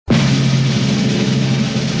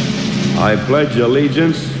I pledge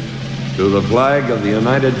allegiance to the flag of the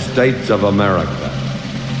United States of America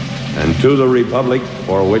and to the republic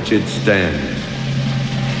for which it stands,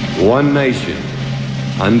 one nation,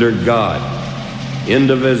 under God,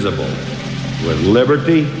 indivisible, with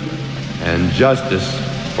liberty and justice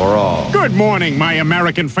for all. Good morning, my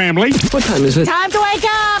American family. What time is it? Time to wake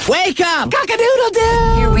up! Wake up!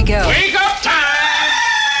 Cock-a-doodle-doo! Here we go. Wake up time!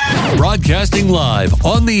 Broadcasting live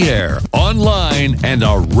on the air, online, and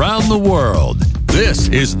around the world. This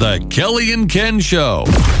is the Kelly and Ken Show.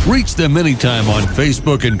 Reach them anytime on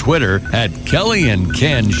Facebook and Twitter at Kelly and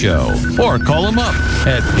Ken Show. Or call them up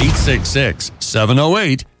at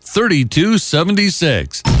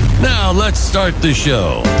 866-708-3276. Now let's start the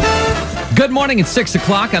show. Good morning, it's 6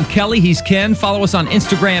 o'clock. I'm Kelly, he's Ken. Follow us on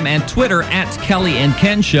Instagram and Twitter at Kelly and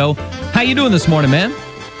Ken Show. How you doing this morning, man?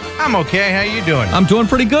 I'm okay. How you doing? I'm doing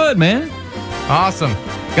pretty good, man. Awesome.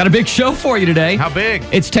 Got a big show for you today. How big?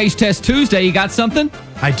 It's Taste Test Tuesday. You got something?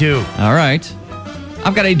 I do. All right.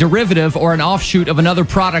 I've got a derivative or an offshoot of another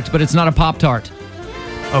product, but it's not a Pop-Tart.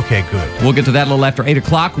 Okay, good. We'll get to that a little after 8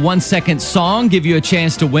 o'clock. 1 second song, give you a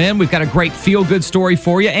chance to win. We've got a great feel-good story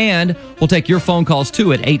for you, and we'll take your phone calls,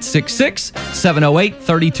 too, at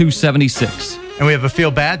 866-708-3276. And we have a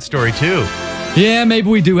feel-bad story, too. Yeah, maybe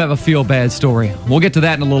we do have a feel-bad story. We'll get to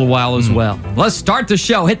that in a little while as well. Let's start the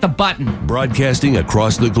show. Hit the button. Broadcasting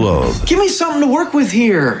across the globe. Give me something to work with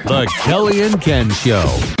here. The Kelly and Ken Show.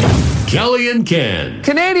 Kelly and Ken.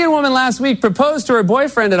 Canadian woman last week proposed to her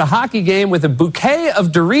boyfriend at a hockey game with a bouquet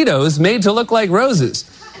of Doritos made to look like roses.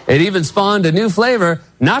 It even spawned a new flavor,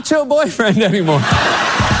 Nacho Boyfriend anymore.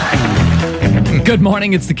 Good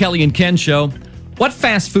morning. It's the Kelly and Ken Show. What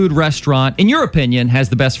fast food restaurant, in your opinion, has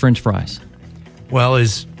the best French fries? Well,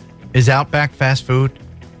 is Outback fast food?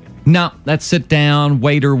 No, that's sit down,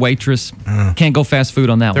 waiter, waitress. Can't go fast food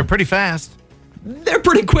on that They're one. pretty fast. They're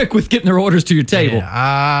pretty quick with getting their orders to your table.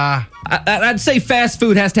 Yeah, I'd say fast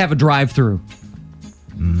food has to have a drive-through.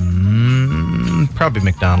 probably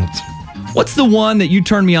McDonald's. What's the one that you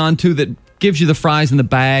turn me on to that gives you the fries in the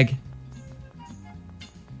bag?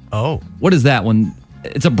 Oh. What is that one?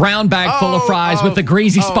 It's a brown bag full of fries with the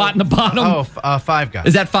greasy spot in the bottom. Five Guys.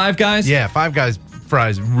 Is that Five Guys? Yeah, Five Guys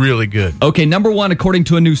fries really good. Okay, number one, according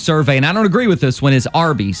to a new survey, and I don't agree with this one, is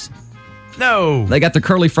Arby's. No. They got their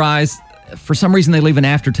curly fries. For some reason, they leave an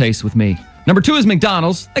aftertaste with me. Number two is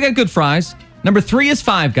McDonald's. They got good fries. Number three is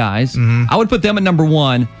Five Guys. I would put them at number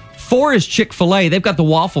one. Four is Chick-fil-A. They've got the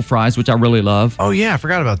waffle fries, which I really love. Oh, yeah, I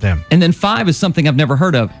forgot about them. And then five is something I've never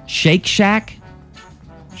heard of. Shake Shack.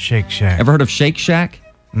 Shake Shack. Ever heard of Shake Shack?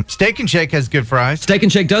 Steak and Shake has good fries. Steak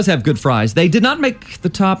and Shake does have good fries. They did not make the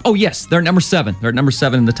top. Oh, yes, they're at number 7. They're at number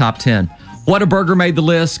 7 in the top 10. Whataburger made the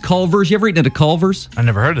list. Culver's. You ever eaten at a Culver's? I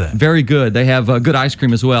never heard of that. Very good. They have good ice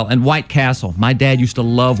cream as well. And White Castle. My dad used to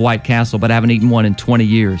love White Castle, but I haven't eaten one in 20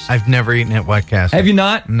 years. I've never eaten at White Castle. Have you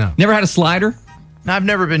not? No. Never had a slider? No, I've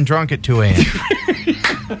never been drunk at 2 a.m.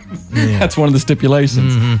 Yeah. That's one of the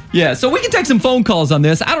stipulations. Yeah, so we can take some phone calls on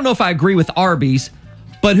this. I don't know if I agree with Arby's,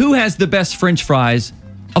 but who has the best French fries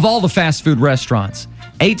of all the fast food restaurants?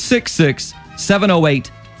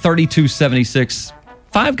 866-708-3276.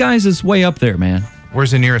 Five Guys is way up there, man.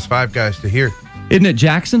 Where's the nearest Five Guys to here? Isn't it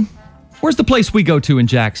Jackson? Where's the place we go to in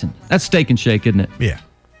Jackson? That's Steak and Shake, isn't it? Yeah.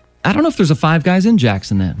 I don't know if there's a Five Guys in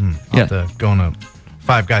Jackson then. I'll have to go on a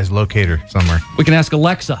Five Guys locator somewhere. We can ask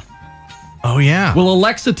Alexa. Oh, yeah. Will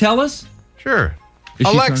Alexa tell us? Sure. Is she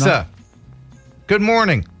turned Alexa, good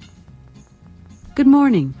morning. Good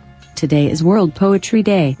morning. Today is World Poetry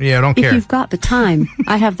Day. Yeah, I don't If care. you've got the time,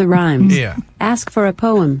 I have the rhymes. Yeah. Ask for a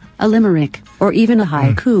poem, a limerick, or even a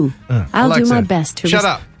haiku. I'll Alexa, do my best to... shut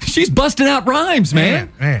up. She's busting out rhymes,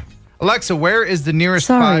 man. Man. Alexa, where is the nearest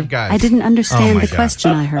Sorry, Five Guys? I didn't understand my the God.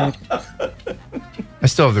 question I heard. I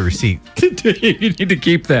still have the receipt. You need to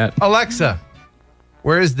keep that. Alexa,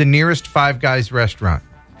 where is the nearest Five Guys restaurant?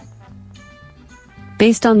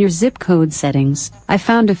 Based on your zip code settings, I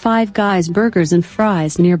found a Five Guys Burgers and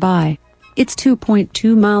Fries nearby. It's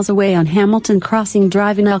 2.2 miles away on Hamilton Crossing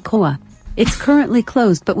Drive in Alcoa. It's currently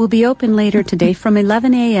closed but will be open later today from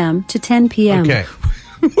 11 a.m. to 10 p.m. Okay.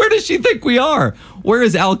 Where does she think we are? Where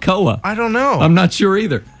is Alcoa? I don't know. I'm not sure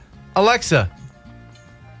either. Alexa,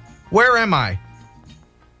 where am I?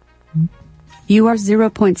 You are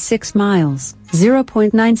 0.6 miles,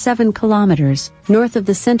 0.97 kilometers, north of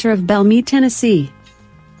the center of Belmead, Tennessee.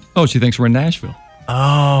 Oh, she thinks we're in Nashville.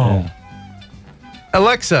 Oh. Yeah.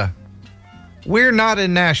 Alexa, we're not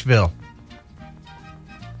in Nashville.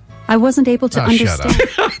 I wasn't able to understand.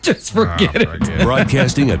 Shut up. Just forget it.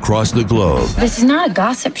 Broadcasting across the globe. This is not a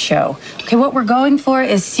gossip show. Okay, what we're going for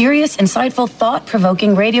is serious, insightful,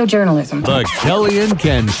 thought-provoking radio journalism. The Kelly and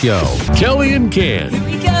Ken Show. Kelly and Ken. Here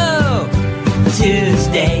we go.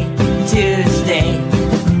 Tuesday.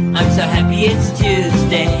 I'm so happy it's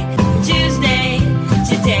Tuesday. Today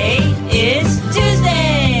is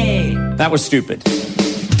Tuesday. That was stupid.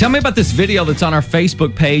 Tell me about this video that's on our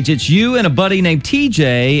Facebook page. It's you and a buddy named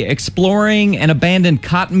TJ exploring an abandoned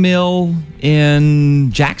cotton mill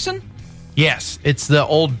in Jackson? Yes, it's the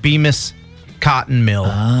old Bemis cotton mill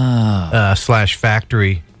slash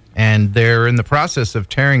factory, and they're in the process of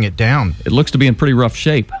tearing it down. It looks to be in pretty rough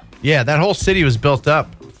shape. Yeah, that whole city was built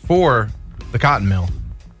up for the cotton mill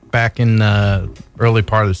back in the early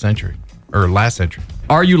part of the century, or last century.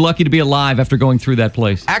 Are you lucky to be alive after going through that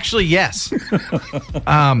place? Actually, yes.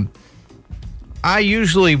 I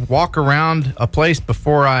usually walk around a place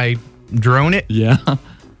before I drone it. Yeah.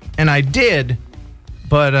 And I did,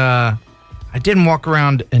 but I didn't walk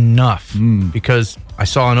around enough because I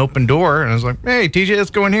saw an open door and I was like, hey, TJ, let's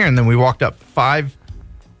go in here. And then we walked up 5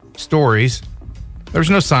 stories. There was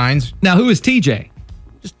no signs. Now, who is TJ?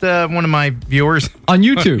 Just one of my viewers. On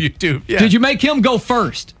YouTube? On YouTube, yeah. Did you make him go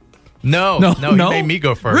first? No, he made me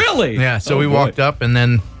go first. Really? Yeah, so we walked up and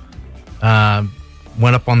then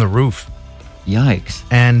went up on the roof. Yikes.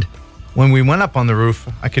 And when we went up on the roof,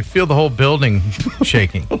 I could feel the whole building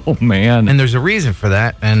shaking. Oh, man. And there's a reason for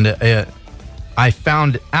that. And I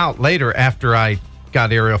found out later after I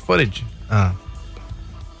got aerial footage.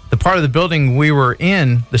 The part of the building we were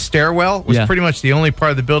in, the stairwell, was pretty much the only part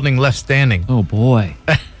of the building left standing. Oh, boy.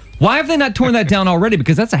 Why have they not torn that down already?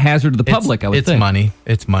 Because that's a hazard to the public, I would think.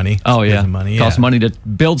 It's money. Oh, yeah. Money, It costs money to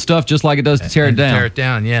build stuff just like it does to tear it down. Tear it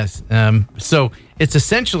down, yes. So it's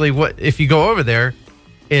essentially what, if you go over there,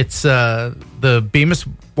 it's the Bemis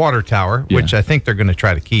Water Tower, which I think they're going to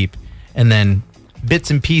try to keep, and then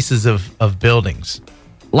bits and pieces of buildings.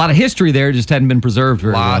 A lot of history there just hadn't been preserved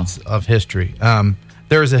very well. Lots of history.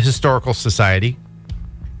 There is a historical society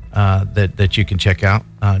that you can check out.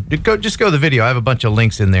 Just go to the video. I have a bunch of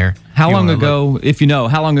links in there. How long ago, if you know,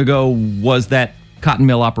 how long ago was that cotton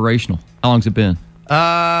mill operational? How long's it been?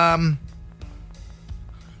 I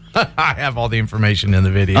have all the information in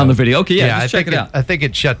the video. On the video. Okay, just check it out. I think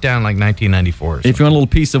it shut down like 1994 If you want a little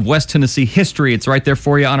piece of West Tennessee history, it's right there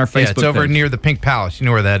for you on our Facebook it's over page. near the Pink Palace. You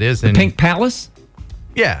know where that is? The Pink Palace?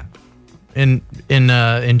 Yeah. In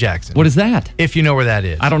Jackson. What is that? If you know where that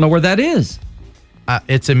is. I don't know where that is.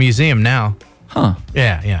 It's a museum now. Huh.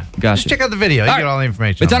 Yeah. Gotcha. Just check out the video. You get all the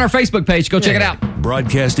information. It's on our Facebook page. Go check it out.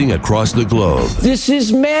 Broadcasting across the globe. This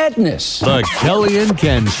is madness. The Kelly and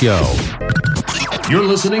Ken Show. You're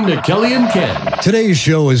listening to Kelly and Ken. Today's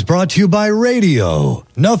show is brought to you by Radio.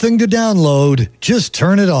 Nothing to download. Just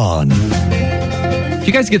turn it on. Did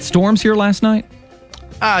you guys get storms here last night?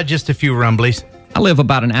 Just a few rumblies. I live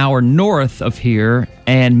about an hour north of here,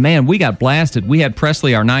 and man, we got blasted. We had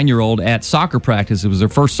Presley, our 9-year-old, at soccer practice. It was her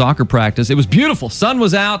first soccer practice. It was beautiful. Sun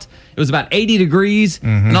was out. It was about 80 degrees,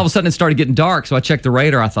 and all of a sudden it started getting dark, so I checked the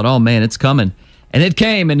radar. I thought, oh, man, it's coming. And it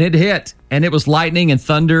came, and it hit, and it was lightning and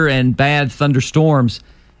thunder and bad thunderstorms.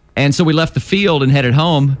 And so we left the field and headed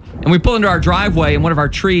home, and we pulled into our driveway, and one of our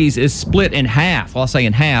trees is split in half. Well, I'll say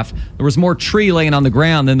in half. There was more tree laying on the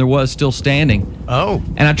ground than there was still standing. Oh.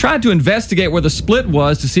 And I tried to investigate where the split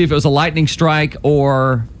was to see if it was a lightning strike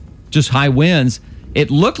or just high winds.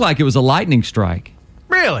 It looked like it was a lightning strike.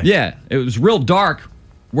 Really? Yeah. It was real dark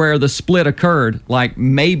where the split occurred, like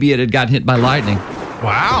maybe it had got hit by lightning.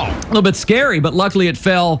 Wow. A little bit scary, but luckily it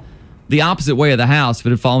fell the opposite way of the house. If it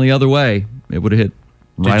had fallen the other way, it would have hit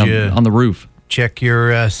right on the roof. Check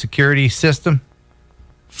your security system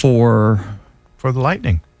for the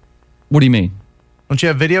lightning. What do you mean? Don't you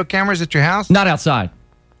have video cameras at your house? Not outside.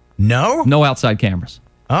 No? No outside cameras.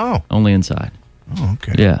 Oh. Only inside. Oh,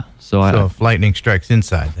 okay. Yeah. So if lightning strikes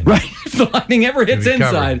inside, then right. If the lightning ever hits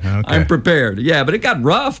inside, I'm prepared. Yeah, but it got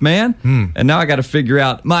rough, man. And now I got to figure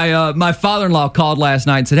out. My father-in-law called last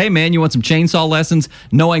night and said, "Hey, man, you want some chainsaw lessons?"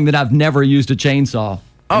 Knowing that I've never used a chainsaw.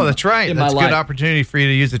 Oh, that's right. That's a good opportunity for you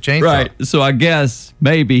to use a chainsaw. Right. So I guess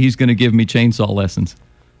maybe he's going to give me chainsaw lessons.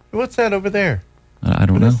 What's that over there? I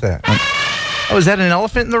don't know. What is that? Oh, is that an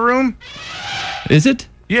elephant in the room? Is it?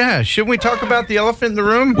 Yeah. Shouldn't we talk about the elephant in the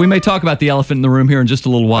room? We may talk about the elephant in the room here in just a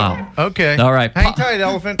little while. Okay. All right. Hang tight,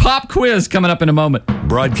 elephant. Pop quiz coming up in a moment.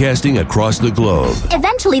 Broadcasting across the globe.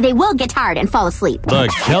 Eventually, they will get tired and fall asleep. The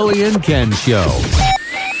Kelly and Ken Show.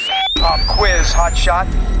 Pop quiz, hot shot.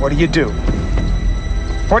 What do you do?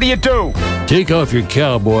 What do you do? Take off your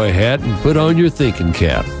cowboy hat and put on your thinking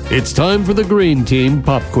cap. It's time for the Green Team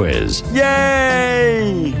Pop Quiz.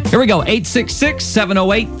 Yay! Here we go.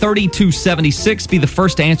 866-708-3276. Be the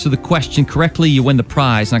first to answer the question correctly. You win the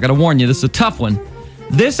prize. And I got to warn you, this is a tough one.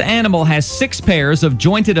 This animal has 6 pairs of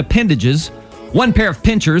jointed appendages, 1 pair of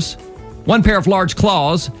pinchers, 1 pair of large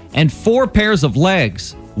claws, and 4 pairs of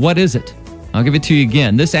legs. What is it? I'll give it to you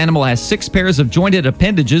again. This animal has 6 pairs of jointed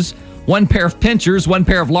appendages, 1 pair of pinchers, 1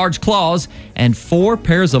 pair of large claws, and 4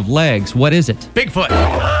 pairs of legs. What is it? Bigfoot.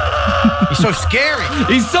 He's so scary.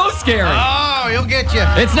 He's so scary. Oh, he'll get you.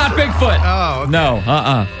 It's not Bigfoot. Oh, okay. No,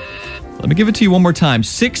 Let me give it to you one more time.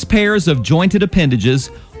 6 pairs of jointed appendages,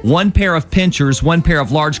 1 pair of pinchers, 1 pair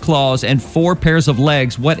of large claws, and 4 pairs of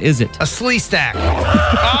legs. What is it? A slee stack.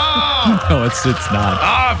 Oh! No, it's not.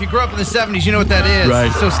 Oh, if you grew up in the 70s, you know what that is. Right.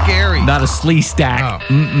 It's so scary. Not a slee stack.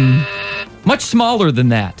 Oh. Much smaller than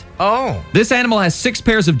that. Oh. This animal has 6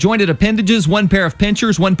 pairs of jointed appendages, 1 pair of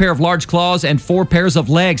pinchers, 1 pair of large claws, and 4 pairs of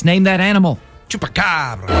legs. Name that animal.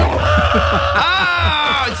 Chupacabra.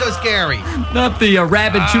 Oh, it's so scary. Not the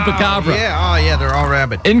rabid chupacabra. Yeah. Oh, yeah, they're all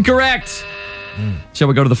rabid. Incorrect. Shall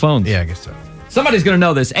we go to the phones? Yeah, I guess so. Somebody's going to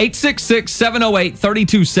know this.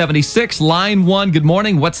 866-708-3276. Line 1, good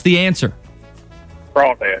morning. What's the answer?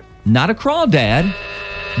 Crawdad. Not a crawdad,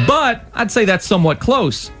 but I'd say that's somewhat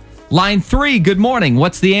close. Line 3, good morning.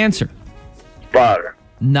 What's the answer? Spider.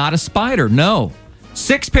 Not a spider, no.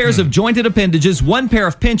 6 pairs of jointed appendages, 1 pair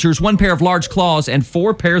of pinchers, 1 pair of large claws, and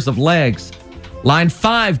 4 pairs of legs. Line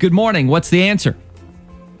 5, good morning. What's the answer?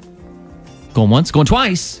 Going once, going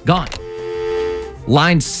twice, gone.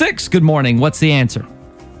 Line 6, good morning. What's the answer?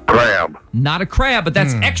 Crab. Not a crab, but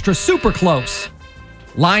that's extra super close.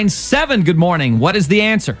 Line 7, good morning. What is the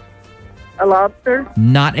answer? A lobster.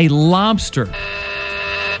 Not a lobster.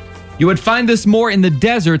 You would find this more in the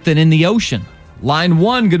desert than in the ocean. Line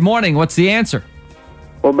 1, good morning. What's the answer?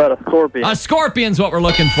 What about a scorpion? A scorpion's what we're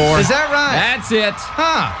looking for. Is that right? That's it.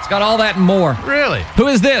 Huh. It's got all that and more. Really? Who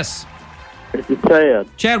is this? This is Chad.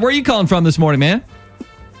 Chad, where are you calling from this morning, man?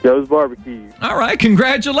 Joe's Barbecue. All right,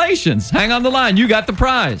 congratulations. Hang on the line. You got the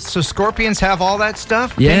prize. So scorpions have all that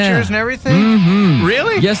stuff? Yeah. Pinchers and everything? Mm-hmm.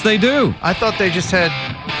 Really? Yes, they do. I thought they just had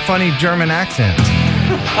funny German accents.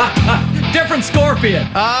 Different scorpion.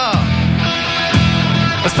 Oh.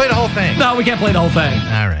 Let's play the whole thing. No, we can't play the whole thing.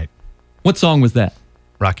 All right. What song was that?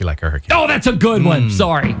 Rock You Like a Hurricane. Oh, that's a good one.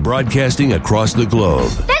 Sorry. Broadcasting across the globe.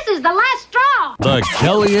 This is the last straw. The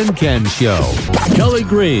Kelly and Ken Show. Kelly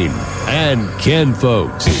Green and Ken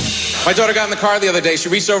Folks. My daughter got in the car the other day. She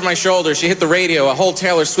reached over my shoulder. She hit the radio. A whole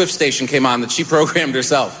Taylor Swift station came on that she programmed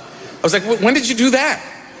herself. I was like, when did you do that?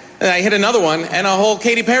 And I hit another one and a whole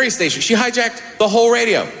Katy Perry station. She hijacked the whole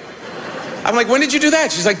radio. I'm like, when did you do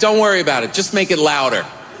that? She's like, don't worry about it. Just make it louder.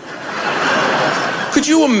 Could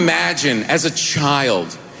you imagine as a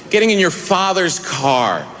child getting in your father's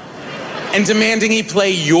car and demanding he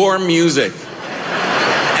play your music?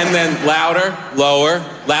 And then louder, lower,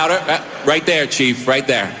 louder. Right there, Chief, right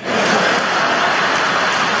there.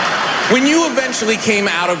 When you eventually came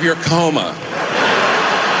out of your coma,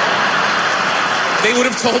 they would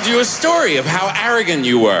have told you a story of how arrogant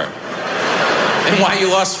you were and why you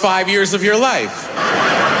lost 5 years of your life.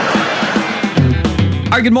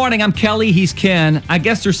 All right, good morning. I'm Kelly. He's Ken. I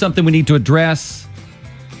guess there's something we need to address.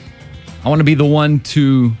 I want to be the one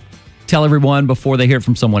to tell everyone before they hear it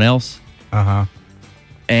from someone else. Uh-huh.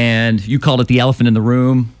 And you called it the elephant in the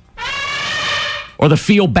room or the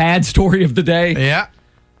feel bad story of the day. Yeah.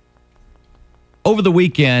 Over the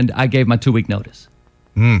weekend, I gave my 2-week notice.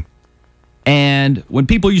 Mm. And when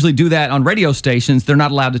people usually do that on radio stations, they're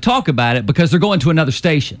not allowed to talk about it because they're going to another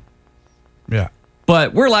station. Yeah.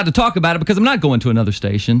 But we're allowed to talk about it because I'm not going to another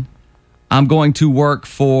station. I'm going to work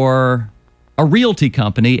for a realty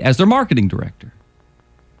company as their marketing director.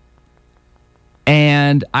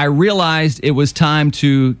 And I realized it was time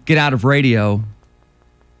to get out of radio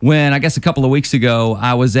when, I guess a couple of weeks ago,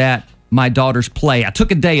 I was at my daughter's play. I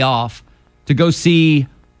took a day off to go see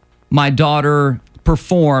my daughter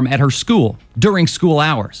perform at her school during school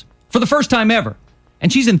hours for the first time ever.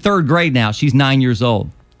 And she's in 3rd grade now. She's 9 years old.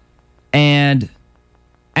 And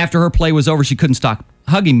after her play was over, she couldn't stop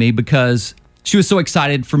hugging me because she was so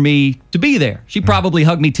excited for me to be there. She probably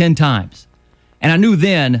hugged me 10 times. And I knew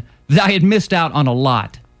then that I had missed out on a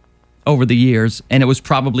lot over the years, and it was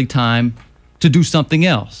probably time to do something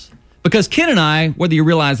else. Because Ken and I, whether you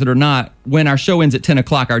realize it or not, when our show ends at 10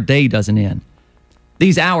 o'clock, our day doesn't end.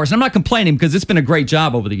 These hours, and I'm not complaining because it's been a great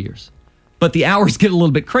job over the years, but the hours get a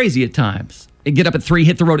little bit crazy at times. Get up at 3,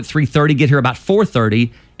 hit the road at 3:30, get here about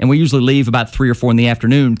 4:30, and we usually leave about 3 or 4 in the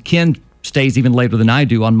afternoon. Ken stays even later than I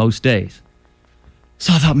do on most days.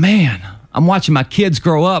 So I thought, man, I'm watching my kids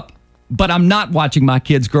grow up, but I'm not watching my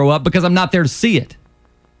kids grow up because I'm not there to see it.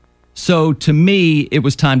 So to me, it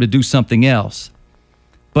was time to do something else.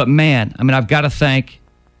 But man, I mean, I've got to thank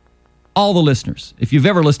all the listeners. If you've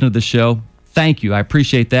ever listened to this show, thank you. I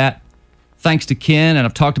appreciate that. Thanks to Ken, and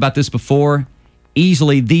I've talked about this before,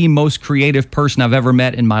 easily the most creative person I've ever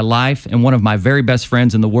met in my life and one of my very best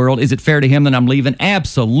friends in the world. Is it fair to him that I'm leaving?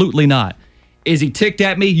 Absolutely not. Is he ticked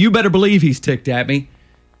at me? You better believe he's ticked at me.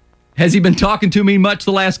 Has he been talking to me much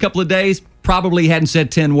the last couple of days? Probably hadn't said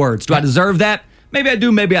 10 words. Do I deserve that? Maybe I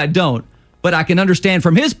do, maybe I don't. But I can understand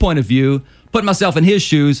from his point of view, put myself in his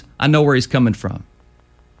shoes, I know where he's coming from.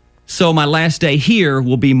 So my last day here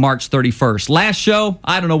will be March 31st. Last show,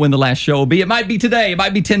 I don't know when the last show will be. It might be today. It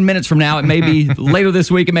might be 10 minutes from now. It may be later this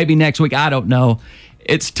week. It may be next week. I don't know.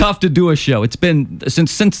 It's tough to do a show. It's been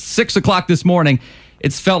since 6 o'clock this morning.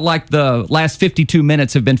 It's felt like the last 52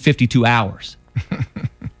 minutes have been 52 hours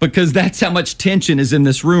because that's how much tension is in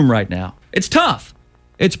this room right now. It's tough.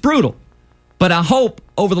 It's brutal. But I hope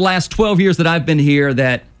over the last 12 years that I've been here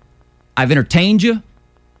that I've entertained you.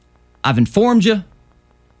 I've informed you.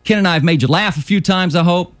 Ken and I have made you laugh a few times, I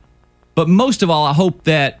hope. But most of all, I hope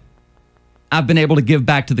that I've been able to give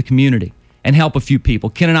back to the community and help a few people.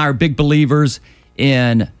 Ken and I are big believers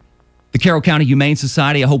in the Carroll County Humane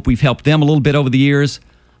Society. I hope we've helped them a little bit over the years.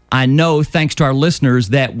 I know, thanks to our listeners,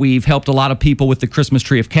 that we've helped a lot of people with the Christmas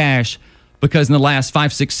Tree of Cash because in the last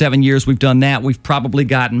 5, 6, 7 years we've done that. We've probably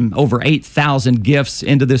gotten over 8,000 gifts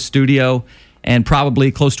into this studio and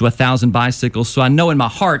probably close to 1,000 bicycles. So I know in my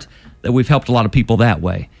heart that we've helped a lot of people that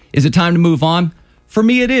way. Is it time to move on? For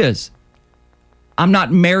me, it is. I'm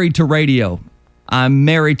not married to radio. I'm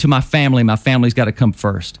married to my family. My family's got to come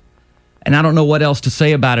first. And I don't know what else to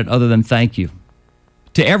say about it other than thank you.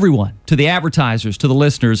 To everyone, to the advertisers, to the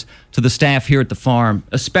listeners, to the staff here at the farm,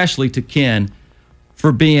 especially to Ken,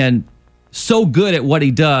 for being so good at what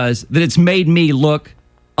he does that it's made me look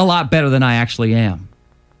a lot better than I actually am.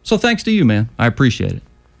 So thanks to you, man. I appreciate it.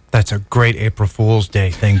 That's a great April Fool's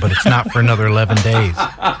Day thing, but it's not for another 11 days.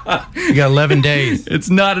 You got 11 days. It's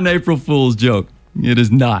not an April Fool's joke. It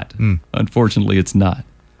is not. Unfortunately, it's not.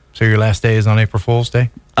 So your last day is on April Fool's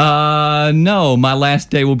Day? No. My last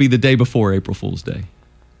day will be the day before April Fool's Day.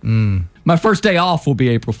 My first day off will be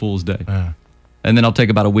April Fool's Day. And then I'll take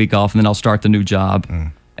about a week off, and then I'll start the new job.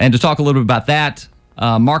 And to talk a little bit about that,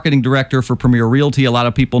 marketing director for Premier Realty. A lot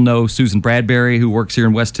of people know Susan Bradbury, who works here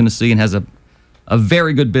in West Tennessee and has a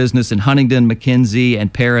very good business in Huntington, McKenzie,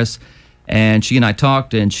 and Paris. And she and I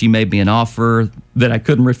talked, and she made me an offer that I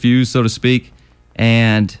couldn't refuse, so to speak.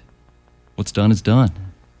 And what's done is done.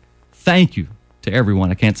 Thank you to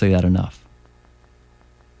everyone. I can't say that enough.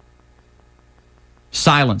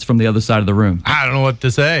 Silence from the other side of the room. I don't know what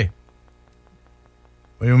to say.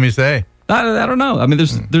 What do you want me to say? I don't know. I mean,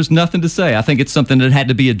 there's nothing to say. I think it's something that had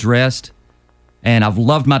to be addressed. And I've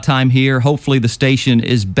loved my time here. Hopefully the station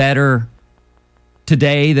is better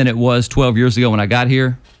today than it was 12 years ago when I got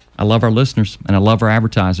here. I love our listeners and I love our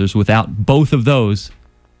advertisers. Without both of those,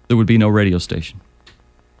 there would be no radio station.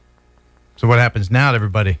 So what happens now to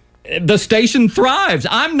everybody? The station thrives.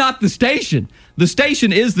 I'm not the station. The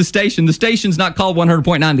station is the station. The station's not called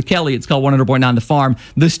 100.9 The Kelly. It's called 100.9 The Farm.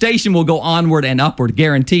 The station will go onward and upward,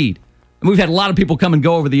 guaranteed. And we've had a lot of people come and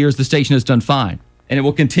go over the years. The station has done fine, and it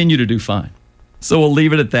will continue to do fine. So we'll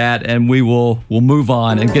leave it at that, and we'll move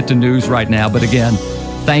on and get to news right now. But again,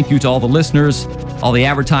 thank you to all the listeners, all the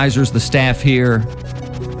advertisers, the staff here.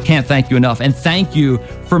 Can't thank you enough. And thank you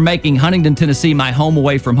for making Huntington, Tennessee my home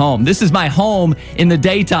away from home. This is my home in the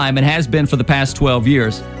daytime and has been for the past 12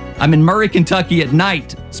 years. I'm in Murray, Kentucky at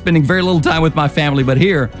night, spending very little time with my family, but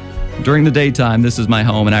here, during the daytime, this is my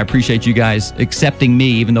home, and I appreciate you guys accepting me,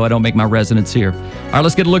 even though I don't make my residence here. All right,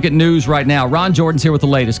 let's get a look at news right now. Ron Jordan's here with the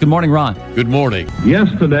latest. Good morning, Ron. Good morning.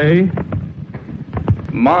 Yesterday,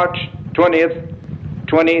 March 20th,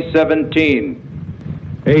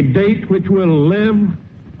 2017, a date which will live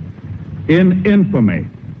in infamy.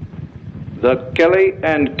 The Kelly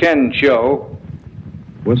and Ken Show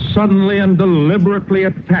was suddenly and deliberately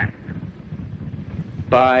attacked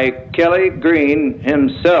by Kelly Green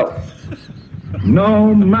himself.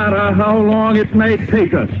 No matter how long it may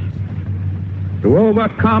take us to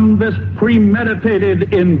overcome this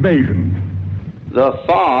premeditated invasion, the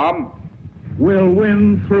farm will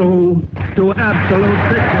win through to absolute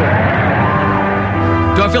victory.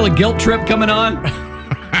 Do I feel a guilt trip coming on?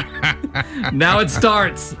 Now it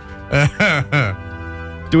starts.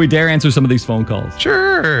 Do we dare answer some of these phone calls?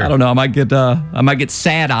 Sure. I don't know. I might get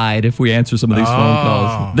sad-eyed if we answer some of these phone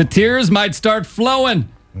calls. The tears might start flowing.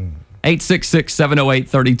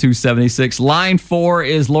 866-708-3276. Line 4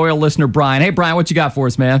 is loyal listener Brian. Hey, Brian, what you got for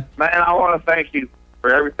us, man? Man, I want to thank you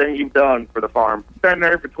for everything you've done for the farm. Been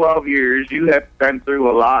there for 12 years. You have been through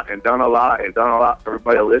a lot and done a lot for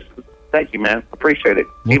everybody that listens. Thank you, man. Appreciate it,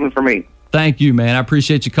 even for me. Thank you, man. I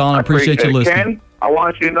appreciate you calling. I appreciate you listening. Ken, I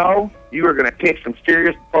want you to know you are going to kick some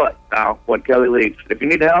serious butt now when Kelly leaves. If you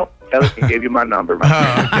need help, Kelly can give you my number, man.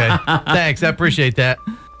 Oh, okay. Thanks. I appreciate that.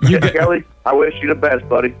 Kelly, I wish you the best,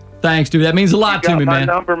 buddy. Thanks, dude. That means a lot to me, man. You got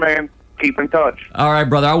my number, man. Keep in touch. All right,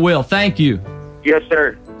 brother. I will. Thank you. Yes,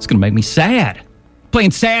 sir. It's going to make me sad.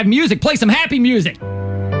 Playing sad music. Play some happy music.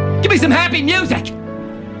 Give me some happy music.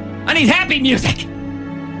 I need happy music.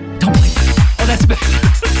 Don't play that. Oh, that's better.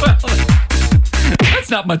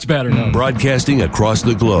 That's not much better, no. Broadcasting across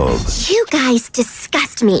the globe. You guys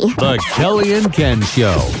disgust me. The Kelly and Ken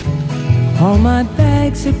Show. All my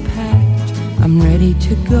bags are packed. I'm ready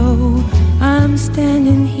to go. I'm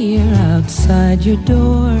standing here outside your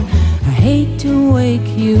door. I hate to wake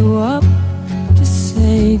you up to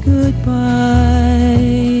say goodbye,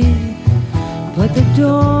 but the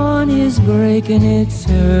dawn is breaking. It's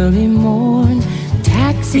early morn.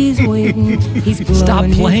 Taxi's waiting. He's blowing. Stop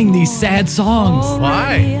playing these sad songs.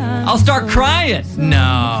 Why? I'll start crying. No.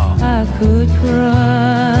 I could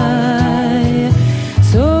cry.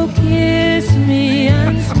 So kiss me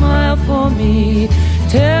and smile for me.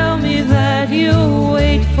 Tell me that you'll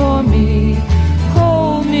wait for me.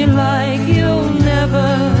 Hold me like you'll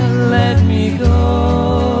never let me go.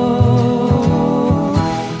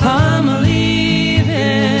 I'm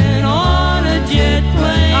leaving on a jet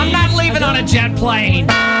plane. I'm not leaving on a jet plane.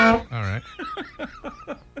 All right.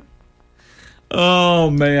 Oh,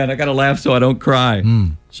 man. I got to laugh so I don't cry.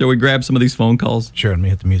 Shall we grab some of these phone calls? Sure. Let me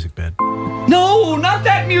hit the music bed. No, not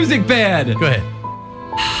that music bed. Go ahead.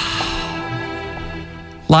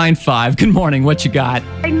 Line 5. Good morning. What you got?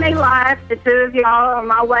 Made me laugh, the two of y'all, on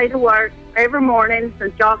my way to work every morning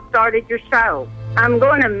since y'all started your show. I'm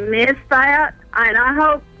going to miss that, and I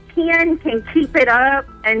hope Ken can keep it up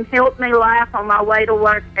and help me laugh on my way to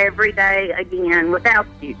work every day again without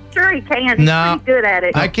you. Sure he can. He's No. pretty good at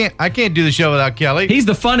it. I can't do the show without Kelly. He's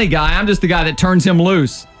the funny guy. I'm just the guy that turns him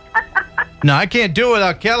loose. No, I can't do it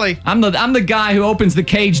without Kelly. I'm the guy who opens the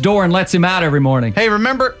cage door and lets him out every morning. Hey,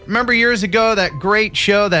 remember years ago that great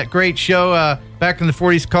show back in the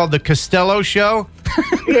 40s called the Costello Show?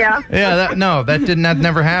 Yeah. Yeah, that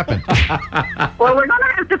never happened. Well, we're going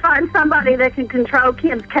to have to find somebody that can control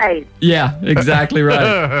Ken's cage. Yeah, exactly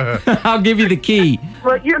right. I'll give you the key.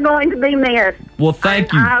 Well, you're going to be missed. Well,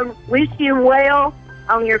 thank you. I wish you well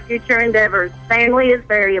on your future endeavors. Family is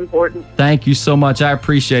very important. Thank you so much. I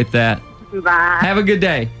appreciate that. Bye. Have a good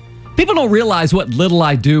day. People don't realize what little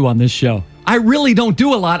I do on this show. I really don't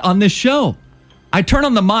do a lot on this show. I turn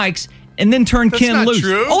on the mics and then turn That's Ken not loose.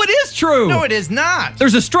 true. Oh, it is true. No, it is not.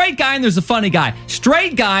 There's a straight guy and there's a funny guy.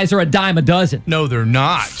 Straight guys are a dime a dozen. No, they're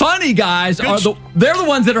not. Funny guys they're the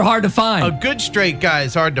ones that are hard to find. A good straight guy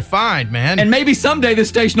is hard to find, man. And maybe someday this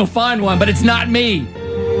station will find one, but it's not me.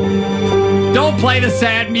 Don't play the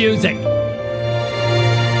sad music.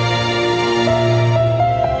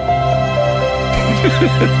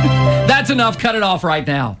 That's enough. Cut it off right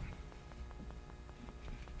now.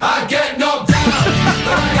 I get no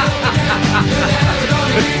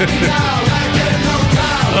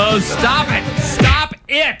Oh, stop it. Stop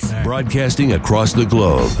it. Broadcasting across the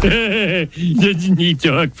globe. Doesn't he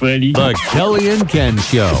talk funny? The Kelly and Ken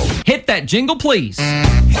Show. Hit that jingle, please.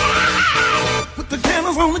 Put the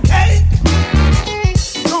candles on the cake.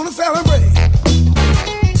 Gonna celebrate.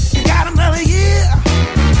 You got another year.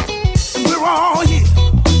 And we're all here.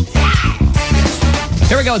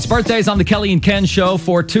 Here we go. It's birthdays on the Kelly and Ken Show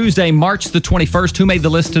for Tuesday, March the 21st. Who made the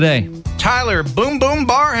list today? Tyler Boom Boom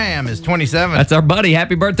Barham is 27. That's our buddy.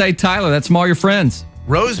 Happy birthday, Tyler. That's from all your friends.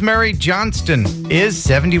 Rosemary Johnston is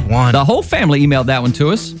 71. The whole family emailed that one to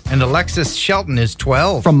us. And Alexis Shelton is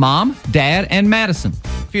 12. From Mom, Dad, and Madison. A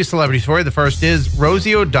few celebrities for you. The first is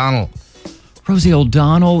Rosie O'Donnell. Rosie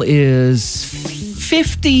O'Donnell is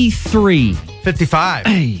 53. 55.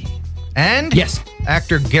 Hey. And yes,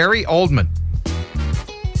 actor Gary Oldman.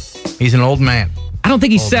 He's an old man. I don't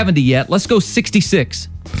think he's 70 yet. Let's go 66.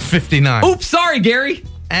 59. Oops, sorry, Gary.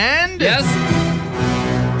 And yes,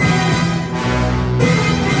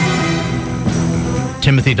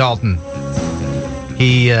 Timothy Dalton.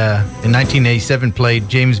 He, in 1987, played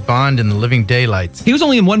James Bond in The Living Daylights. He was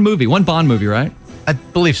only in one Bond movie, right? I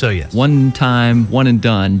believe so, yes. One time, one and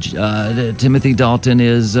done. Timothy Dalton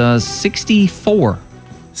is 64.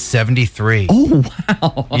 73. Oh,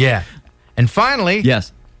 wow. Yeah. And finally,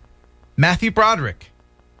 yes, Matthew Broderick.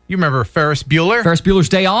 You remember Ferris Bueller? Ferris Bueller's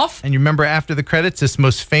Day Off? And you remember after the credits, this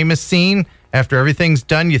most famous scene, after everything's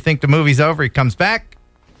done, you think the movie's over, he comes back.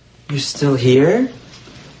 You're still here?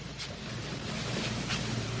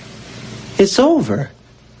 It's over.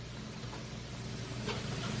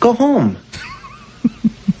 Go home.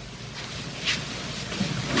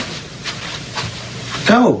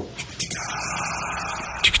 Go.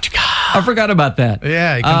 I forgot about that.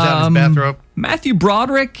 Yeah, he comes out in his bathrobe. Matthew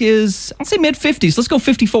Broderick is, I'll say mid-50s. Let's go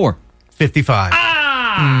 54. 55.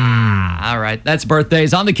 All right, that's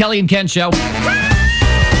birthdays on the Kelly and Ken Show.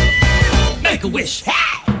 Make a wish.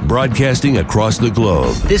 Broadcasting across the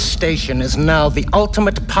globe. This station is now the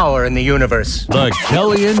ultimate power in the universe. The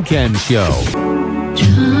Kelly and Ken Show.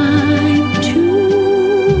 Time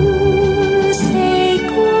to say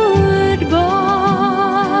goodbye.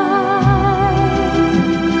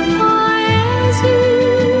 As you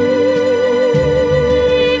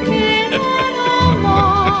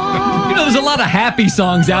You know, there's a lot of happy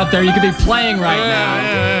songs out there you could be playing right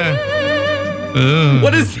now.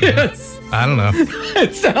 What is this? I don't know.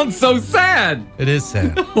 It sounds so sad. It is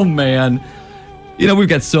sad. Oh, man. You know, we've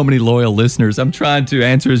got so many loyal listeners. I'm trying to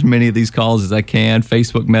answer as many of these calls as I can.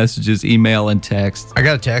 Facebook messages, email, and text. I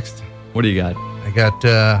got a text. What do you got? I got,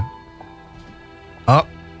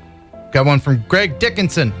 got one from Greg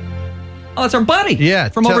Dickinson. Oh, that's our buddy. Yeah.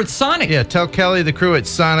 From over at Sonic. Yeah, tell Kelly the crew at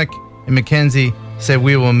Sonic and Mackenzie said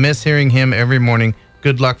we will miss hearing him every morning.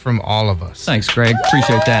 Good luck from all of us. Thanks, Greg.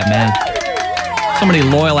 Appreciate that, man. So many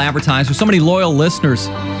loyal advertisers, so many loyal listeners.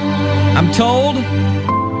 I'm told,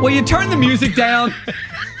 will you turn the music down?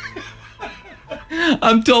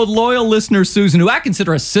 I'm told loyal listener Susan, who I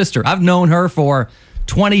consider a sister. I've known her for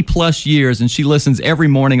 20 plus years, and she listens every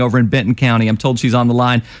morning over in Benton County. I'm told she's on the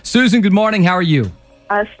line. Susan, good morning. How are you?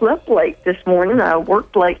 I slept late this morning. I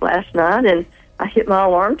worked late last night, and I hit my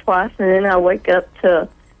alarm twice, and then I wake up to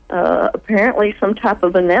apparently some type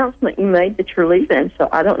of announcement you made that you're leaving, so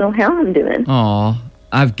I don't know how I'm doing. Aw,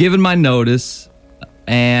 I've given my notice,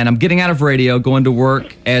 and I'm getting out of radio, going to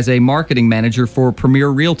work as a marketing manager for Premier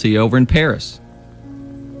Realty over in Paris.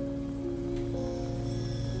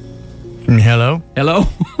 Hello? Hello?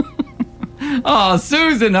 Oh,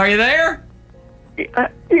 Susan, are you there?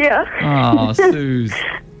 Yeah. Oh, Susan.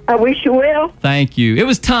 I wish you well. Thank you. It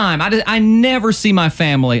was time. I never see my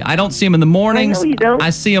family. I don't see them in the mornings. I know you don't. I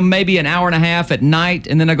see them maybe an hour and a half at night,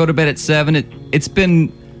 and then I go to bed at 7. It's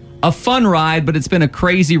been a fun ride, but it's been a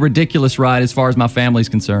crazy, ridiculous ride as far as my family's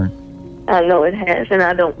concerned. I know it has, and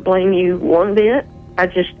I don't blame you one bit. I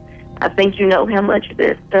think you know how much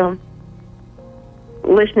that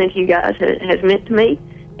listening to you guys has meant to me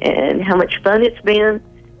and how much fun it's been,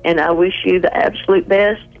 and I wish you the absolute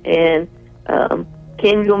best, and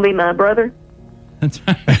Ken, you're going to be my brother. That's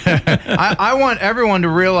right. I want everyone to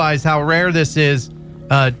realize how rare this is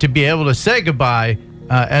to be able to say goodbye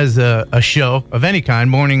as a show of any kind,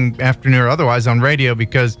 morning, afternoon, or otherwise on radio,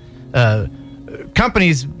 because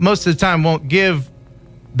companies most of the time won't give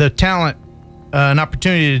the talent an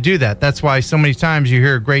opportunity to do that. That's why so many times you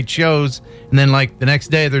hear great shows, and then like the next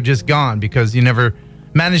day they're just gone because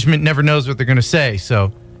management never knows what they're going to say.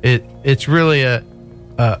 So it's really a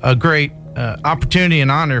great opportunity and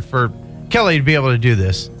honor for Kelly to be able to do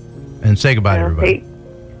this and say goodbye to everybody.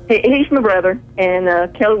 He's my brother,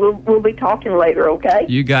 and Kelly, we'll be talking later, okay?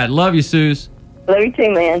 You got it. Love you, Suze. Love you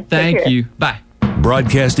too, man. Thank you. Bye.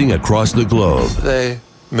 Broadcasting across the globe. They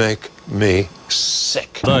make me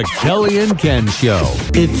sick. The Kelly and Ken Show.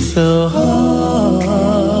 It's so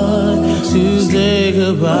hard to say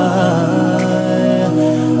goodbye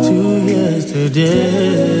to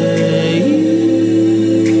yesterday.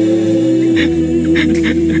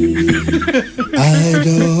 I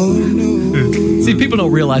don't know. See, people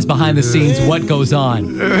don't realize behind the scenes what goes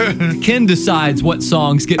on. Ken decides what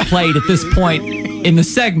songs get played at this point in the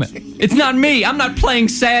segment. It's not me. I'm not playing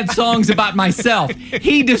sad songs about myself.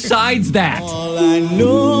 He decides that. All I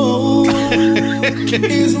know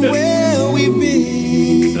is where we've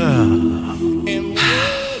been.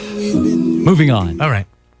 Moving on. All right.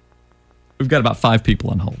 We've got about 5 people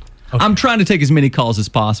on hold. Okay. I'm trying to take as many calls as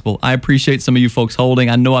possible. I appreciate some of you folks holding.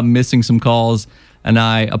 I know I'm missing some calls, and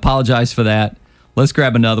I apologize for that. Let's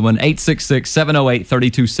grab another one,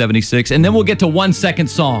 866-708-3276, and then we'll get to 1 second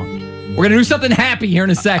song. We're going to do something happy here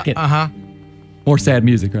in a second. More sad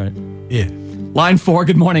music, right? Yeah. Line 4,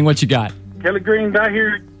 good morning. What you got? Kelly Green, did I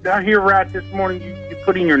hear right this morning you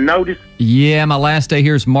put in your notice? Yeah, my last day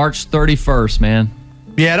here is March 31st, man.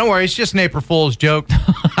 Yeah, don't worry. It's just an April Fool's joke.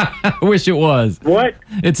 I wish it was. What?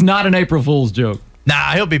 It's not an April Fool's joke.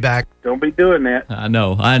 Nah, he'll be back. Don't be doing that. I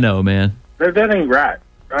know, man. That ain't right.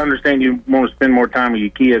 I understand you want to spend more time with your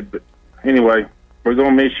kids, but anyway, We're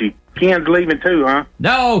going to miss you. Ken's leaving too, huh?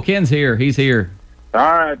 No, Ken's here. He's here. All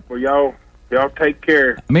right. Well, y'all take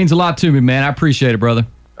care. It means a lot to me, man. I appreciate it, brother.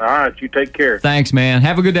 All right. You take care. Thanks, man.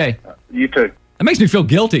 Have a good day. You too. That makes me feel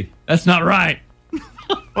guilty. That's not right.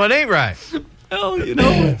 Well, it ain't right.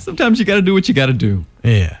 Well, sometimes you got to do what you got to do.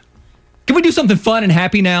 Yeah. Can we do something fun and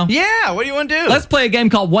happy now? Yeah, what do you want to do? Let's play a game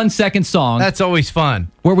called 1 Second Song. That's always fun.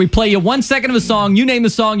 Where we play you 1 second of a song. You name the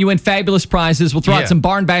song, you win fabulous prizes. We'll throw out some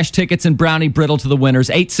Barn Bash tickets and Brownie Brittle to the winners.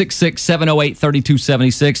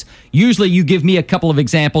 866-708-3276. Usually you give me a couple of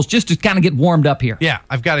examples just to kind of get warmed up here. Yeah,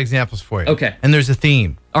 I've got examples for you. Okay. And there's a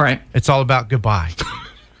theme. All right. It's all about goodbye.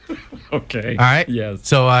 Okay. All right? Yes.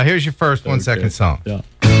 So here's your first 1 second song. Yeah.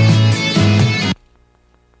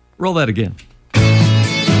 Roll that again.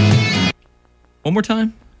 One more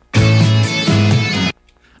time. I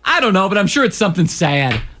don't know, but I'm sure it's something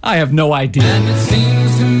sad. I have no idea. And it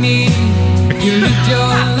seems to me you lived your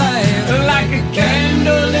life like a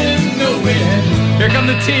candle in the wind. Here come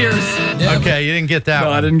the tears. Okay, you didn't get that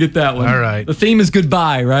one. No, I didn't get that one. All right. The theme is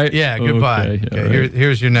goodbye, right? Yeah, goodbye. Okay, Okay, all right.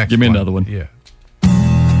 here's your next one. Give me another one. Yeah.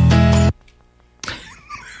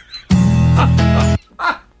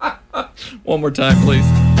 One more time, please.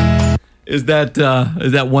 Is that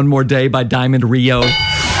One More Day by Diamond Rio? One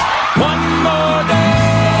more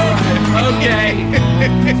day. Okay.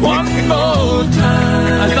 One more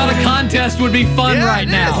time. I thought a contest would be fun right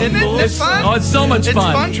now. Isn't it? It's fun. Oh, it's so much fun.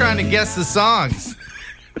 It's fun trying to guess the songs.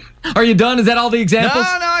 Are you done? Is that all the examples? No,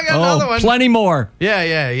 I got another one. Plenty more.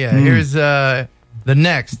 Yeah. Here's the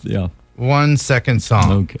next 1 second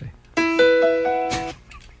song. Okay.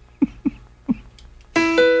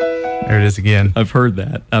 There it is again. I've heard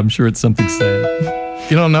that. I'm sure it's something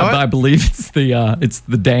sad. You don't know it? I believe it's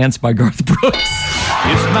the Dance by Garth Brooks.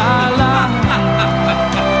 It's my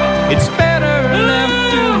life. It's better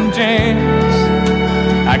left to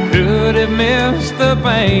chance. I could have missed the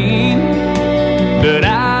pain, but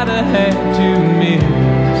I'd have had to miss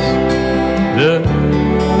the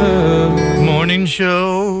morning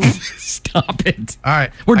show. Stop it. All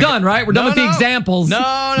right. We're done, right? We're done with the examples. No,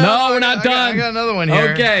 we're not done. I got another one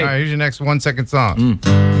here. Okay. All right, here's your next 1 second song.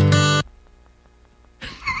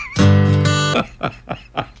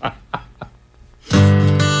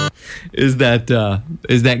 Is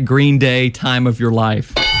that Green Day Time of Your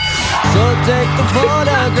Life? So take the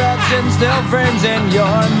photographs and still frames in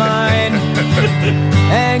your mind,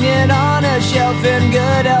 hanging on a shelf in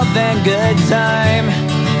good health and good time.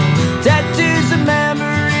 Tattoos and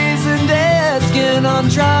memories and dead skin on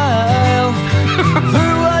trial.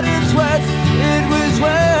 For what it's worth, it was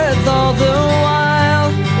worth all the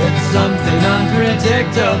while. It's something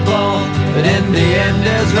unpredictable, but in the end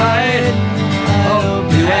is right. I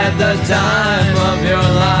hope you had the time of your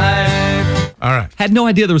life. All right. Had no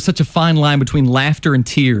idea there was such a fine line between laughter and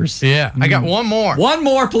tears. Yeah, I got one more. One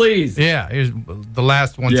more, please. Yeah, here's the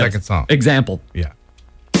last 1 second song. Example. Yeah.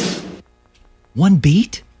 One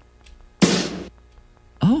beat?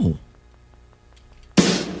 Oh. I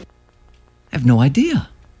have no idea.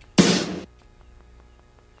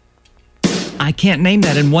 I can't name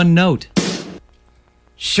that in one note.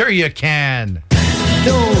 Sure you can.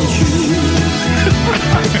 Don't you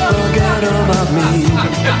forget about me.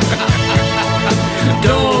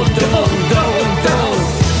 Don't you.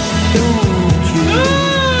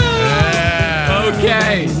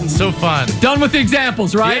 Okay. So fun. Done with the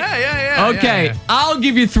examples, right? Yeah. Okay. Yeah. I'll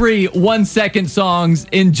give you 3 1 second songs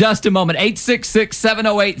in just a moment.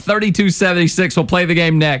 866-708-3276. We'll play the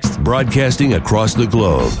game next. Broadcasting across the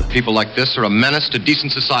globe. People like this are a menace to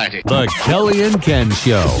decent society. The Kelly and Ken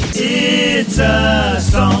Show. It's a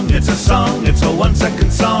song, it's a song, it's a 1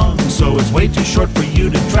 second song. So it's way too short for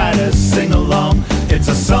you to try to sing along. It's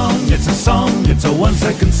a song, it's a song, it's a 1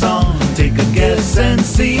 second song. Take a guess and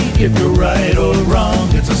see if you're right or wrong.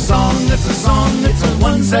 It's a song, it's a song, it's a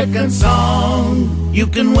 1 second song. You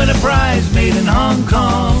can win a prize made in Hong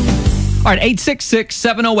Kong. All right,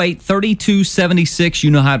 866-708-3276.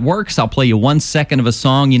 You know how it works. I'll play you 1 second of a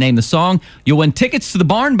song. You name the song. You'll win tickets to the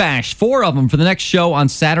Barn Bash, 4 of them for the next show on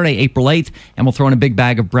Saturday, April 8th. And we'll throw in a big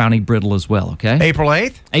bag of Brownie Brittle as well, okay? April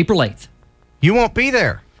 8th? April 8th. You won't be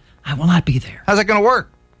there. I will not be there. How's that going to work?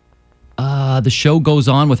 The show goes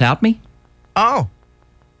on without me. Oh.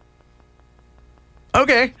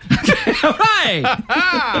 Okay. All right.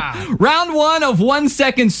 Round 1 of 1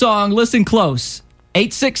 second song. Listen close.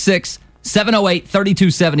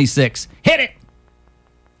 866-708-3276. Hit it.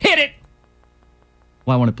 Hit it.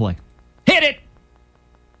 Well, I want to play. Hit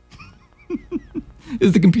it.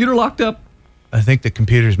 Is the computer locked up? I think the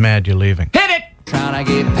computer's mad you're leaving. Hit it. Trying to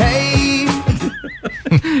get paid.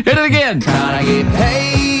 Hit it again. Trying to get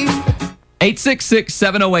paid.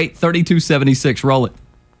 866-708-3276. Roll it.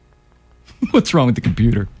 What's wrong with the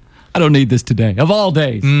computer? I don't need this today. Of all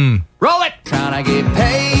days. Roll it. Trying to get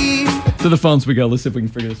paid. To the phones we go. Let's see if we can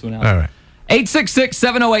figure this one out. All right.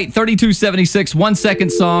 866-708-3276. 1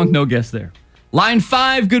 second song. No guess there. Line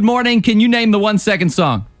 5, good morning. Can you name the 1 second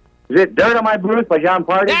song? Is it Dirt on My Boots by John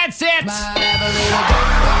Party? That's it.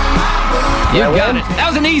 You got it. That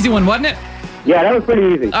was an easy one, wasn't it? Yeah, that was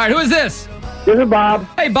pretty easy. All right, who is this? This is Bob.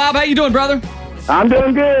 Hey, Bob, how you doing, brother? I'm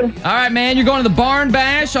doing good. All right, man, you're going to the Barn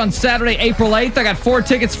Bash on Saturday, April 8th. I got 4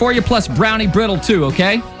 tickets for you, plus Brownie Brittle, too,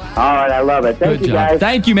 okay? All right, I love it. Thank Good you, job. guys.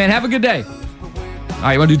 Thank you, man. Have a good day. All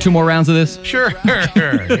right, you want to do 2 more rounds of this? Sure.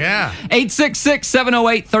 Yeah.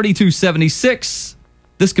 866-708-3276.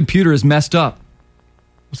 This computer is messed up.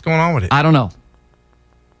 What's going on with it? I don't know.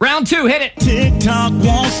 Round 2, hit it. TikTok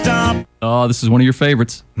won't stop. Oh, this is one of your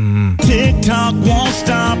favorites. TikTok won't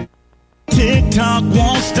stop. TikTok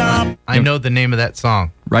won't stop. I know the name of that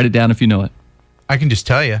song. Write it down if you know it. I can just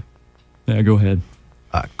tell you. Yeah, go ahead.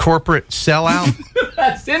 Corporate Sellout.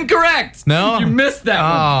 That's incorrect. No? You missed that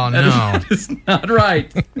one. Oh, no. That is not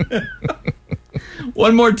right.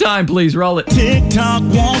 One more time, please. Roll it. TikTok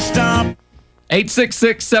won't stop.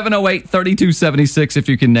 866-708-3276 if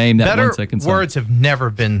you can name that Better 1 second song. words have never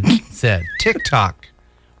been said. TikTok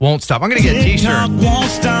won't stop. I'm going to get a t-shirt. TikTok won't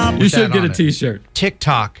stop. You should get a t-shirt.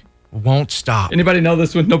 TikTok won't stop. Anybody know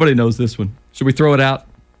this one? Nobody knows this one. Should we throw it out?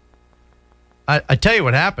 I tell you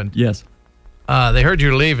what happened. Yes. They heard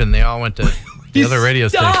you were leaving. They all went to the other radio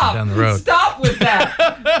station down the road. Stop with that.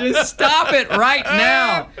 Just stop it right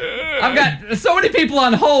now. I've got so many people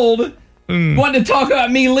on hold wanting to talk about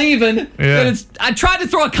me leaving. Yeah. That I tried to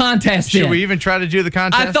throw a contest in. Should we even try to do the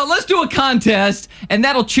contest? I thought, let's do a contest, and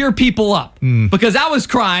that'll cheer people up. Because I was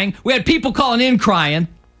crying. We had people calling in crying.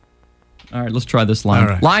 All right, let's try this line. All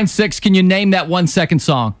right. Line 6, can you name that 1 second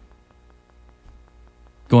song?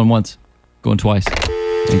 Going once. Going twice.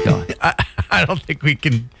 Thank God. I don't think we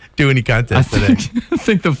can do any contest today. I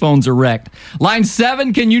think the phones are wrecked. Line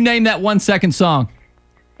 7, can you name that 1 second song?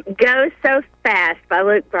 Go So Fast by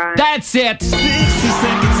Luke Bryan. That's it. 60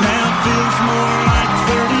 seconds now feels more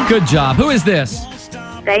like 30. Good job. Who is this?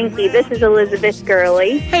 Thank you. This is Elizabeth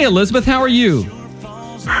Gurley. Hey, Elizabeth, how are you?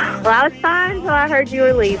 Well, I was fine until I heard you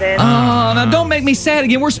were leaving. Oh, now don't make me sad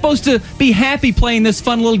again. We're supposed to be happy playing this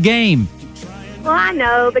fun little game. Well, I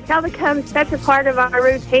know, but y'all become such a part of our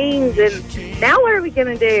routines, and now what are we going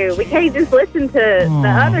to do? We can't just listen to the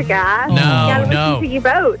other guy. We gotta listen to you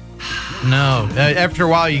both. No. After a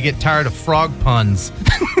while, you get tired of frog puns.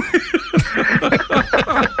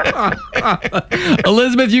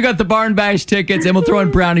 Elizabeth, you got the Barn Bash tickets, and we'll throw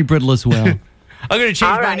in Brownie Brittle as well. I'm going to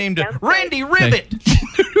change my name to Randy Ribbit.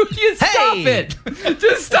 You stop it.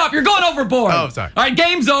 Just stop. You're going overboard. Oh, sorry. All right,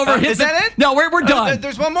 game's over. Is that it? No, we're done.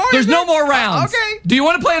 There's one more? There's no more rounds. Okay. Do you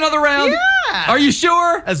want to play another round? Yeah. Are you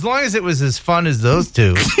sure? As long as it was as fun as those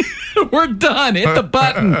two. We're done. Hit the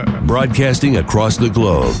button. Broadcasting across the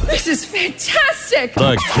globe. This is fantastic.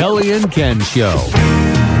 The Kelly and Ken Show.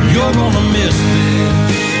 You're gonna miss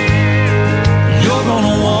this. You're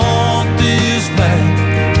gonna want this back.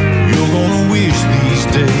 You're gonna wish these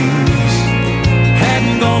days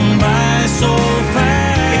hadn't gone by so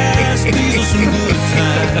fast. These are some good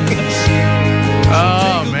times.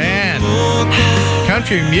 Oh, man.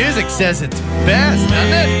 Country music says it's best,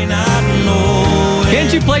 doesn't it?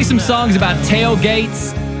 Can't you play some songs about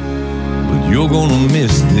tailgates? But you're gonna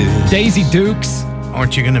miss this. Daisy Dukes?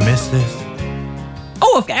 Aren't you going to miss this?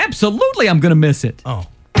 Oh, absolutely I'm going to miss it. Oh.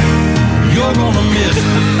 You're gonna miss this.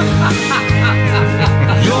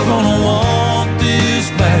 You're gonna want this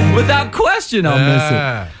back. Without question, I'll miss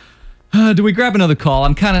it. Do we grab another call?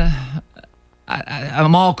 I'm kind of...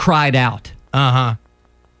 I'm all cried out. Uh-huh.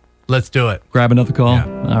 Let's do it. Grab another call?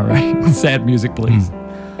 Yeah. All right. Sad music, please.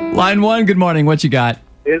 Line 1, good morning. What you got?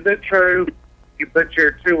 Is it true you put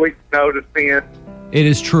your 2 weeks notice in? It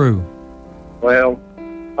is true. Well,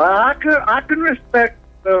 I can respect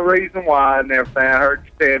the reason why and everything. I heard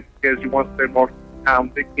you said because you want to spend more time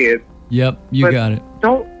with the kids. Yep, you But got it.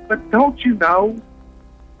 Don't you know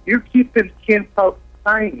you're keeping kinfolk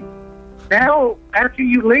sane? Now, after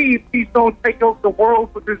you leave, he's going to take over the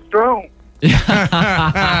world with his drone. He's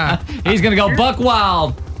going to go buck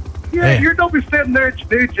wild. Yeah, you're going to be sitting there at your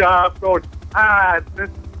new job going, this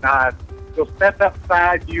is nice. You'll step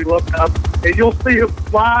outside, you look up, and you'll see him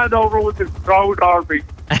flying over with his drone army.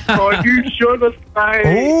 So you should have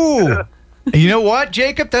stayed. Ooh. You know what,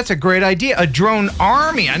 Jacob? That's a great idea. A drone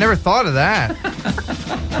army. I never thought of that.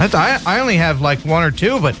 I only have like 1 or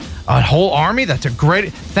 2, but a whole army? That's a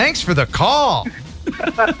great... Thanks for the call.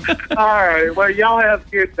 All right. Well, y'all have a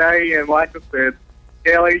good day. And like I said,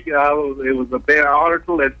 Kelly, it was a big honor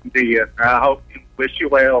to listen to you. I hope you wish you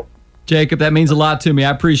well. Jacob, that means a lot to me. I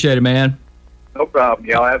appreciate it, man. No problem.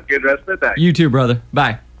 Y'all have a good rest of the day. You too, brother.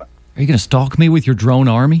 Bye. Are you going to stalk me with your drone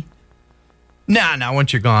army? Nah.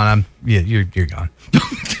 Once you're gone, you're gone.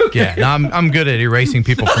 Yeah, no, I'm good at erasing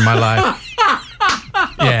people from my life.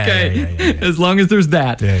 Yeah, Okay. yeah. As long as there's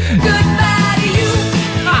that. What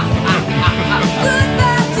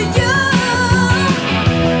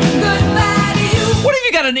have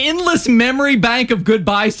you got, an endless memory bank of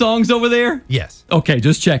goodbye songs over there? Yes. Okay,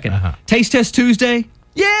 just checking. Taste Test Tuesday?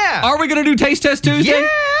 Yeah. Are we going to do Taste Test Tuesday? Yeah.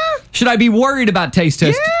 Should I be worried about Taste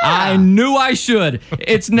Test? Yeah. I knew I should.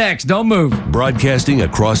 It's next. Don't move. Broadcasting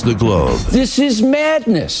across the globe. This is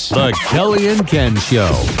madness. The Kelly and Ken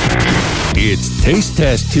Show. It's Taste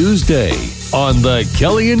Test Tuesday on The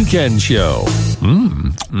Kelly and Ken Show.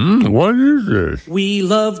 What is this? We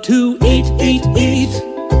love to eat.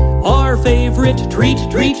 Our favorite treat.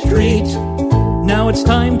 Now it's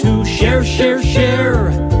time to share.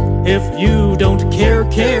 If you don't care.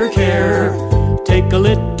 Take a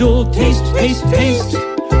little taste.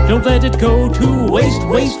 Don't let it go to waste.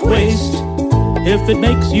 If it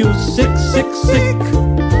makes you sick,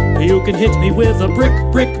 you can hit me with a brick.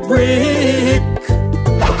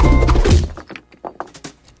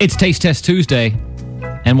 It's Taste Test Tuesday,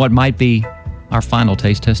 and what might be our final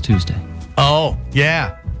Taste Test Tuesday. Oh,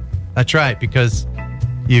 yeah. That's right, because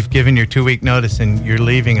you've given your 2-week notice and you're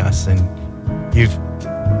leaving us and you've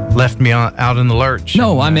left me out in the lurch.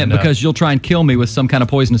 No, I meant because you'll try and kill me with some kind of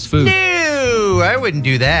poisonous food. No, I wouldn't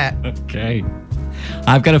do that. Okay.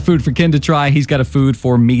 I've got a food for Ken to try. He's got a food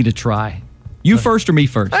for me to try. You first or me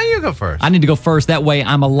first? You go first. I need to go first. That way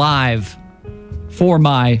I'm alive for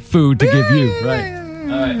my food to give you. Right.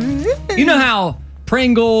 All right. You know how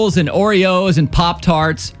Pringles and Oreos and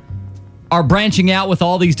Pop-Tarts are branching out with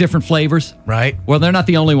all these different flavors? Right. Well, they're not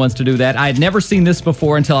the only ones to do that. I had never seen this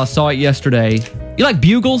before until I saw it yesterday. You like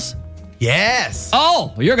Bugles? Yes.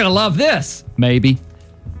 Oh, you're going to love this. Maybe.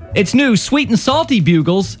 It's new sweet and salty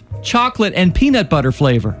Bugles, chocolate and peanut butter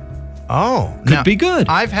flavor. Oh. Could be good.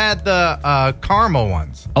 I've had the caramel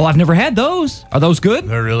ones. Oh, I've never had those. Are those good?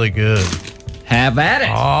 They're really good. Have at it.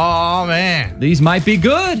 Oh, man. These might be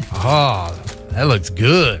good. Oh, that looks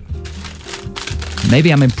good.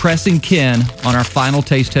 Maybe I'm impressing Ken on our final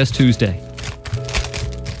Taste Test Tuesday.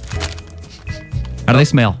 How do they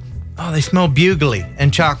smell? Oh, they smell bugly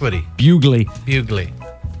and chocolatey. Bugly.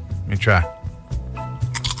 Let me try.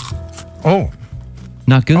 Oh.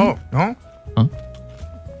 Not good? Oh, no. Huh?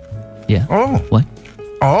 Yeah. Oh. What?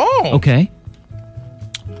 Oh. Okay.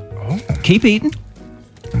 Oh. Keep eating.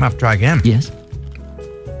 I'm going to have to try again. Yes.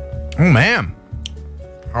 Oh, man.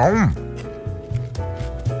 Oh.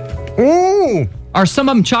 Ooh. Are some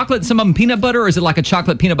of them chocolate and some of them peanut butter, or is it like a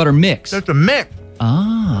chocolate peanut butter mix? It's a mix.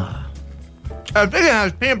 Ah. I think it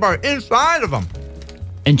has peanut butter inside of them.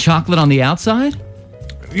 And chocolate on the outside?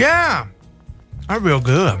 Yeah. That's real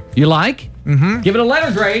good. You like? Mm-hmm. Give it a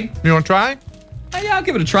letter grade. You want to try? Yeah, I'll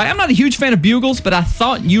give it a try. I'm not a huge fan of Bugles, but I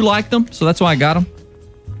thought you liked them, so that's why I got them.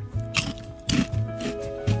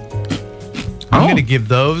 I'm going to give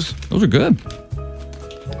those. Those are good.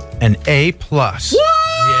 An A+. What?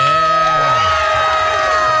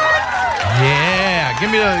 Yeah. Give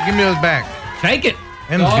me those back. Take it.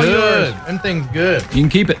 Them's All good. yours. Them things good. You can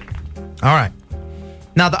keep it. All right.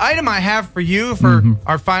 Now, the item I have for you for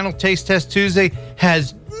our final Taste Test Tuesday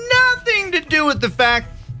has nothing to do with the fact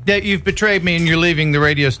that you've betrayed me and you're leaving the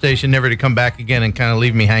radio station never to come back again and kind of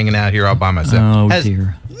leave me hanging out here all by myself. Oh, has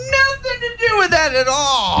dear. nothing to do with that at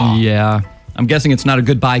all. Yeah. I'm guessing it's not a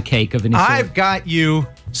goodbye cake of any sort. I've got you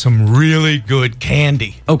some really good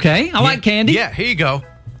candy. Okay. I like candy. Yeah, here you go.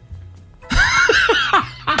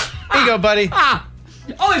 Here you go, buddy.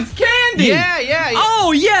 Oh, it's candy. Yeah.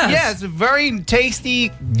 Oh, yes. Yeah, it's a very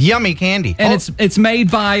tasty, yummy candy. And it's made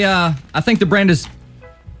by, I think the brand is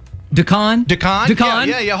Dakan. Dakan?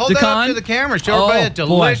 Yeah. Hold that up to the camera. Show everybody a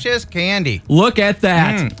delicious candy. Look at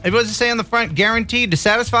that. What does it say on the front? Guaranteed to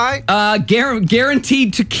satisfy?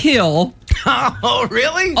 Guaranteed to kill. Oh,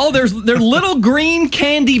 really? Oh, they're little green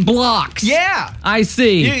candy blocks. Yeah. I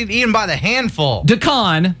see. You can eat them by the handful.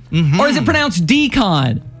 Dakan. Or is it pronounced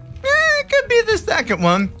Decon? It could be the second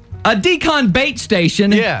one. A Decon bait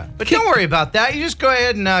station. Yeah, but don't worry about that. You just go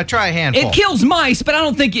ahead and try a handful. It kills mice, but I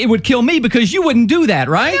don't think it would kill me because you wouldn't do that,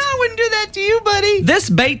 right? Yeah, I wouldn't do that to you, buddy. This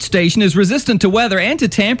bait station is resistant to weather and to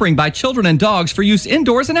tampering by children and dogs for use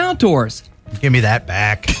indoors and outdoors. Give me that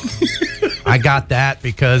back. I got that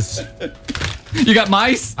because... You got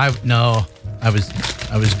mice? I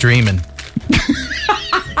was dreaming.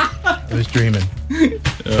 I was dreaming.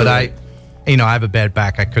 But I have a bad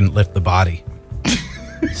back. I couldn't lift the body.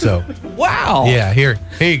 So wow. Yeah, here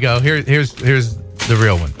you go. Here's the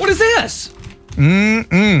real one. What is this?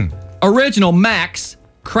 Original Max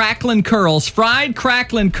Cracklin' Curls, fried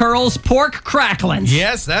cracklin' curls, pork cracklins.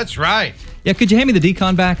 Yes, that's right. Yeah, could you hand me the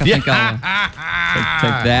decon back? I think I'll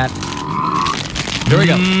take that. Here we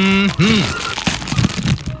go.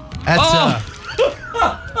 That's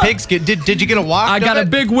pigskin. Did you get a waft? I got a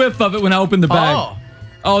big whiff of it when I opened the bag.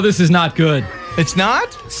 Oh, this is not good. It's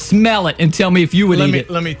not? Smell it and tell me if you would eat it.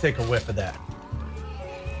 Let me take a whiff of that.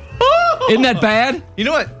 Isn't that bad? You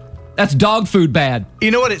know what? That's dog food bad.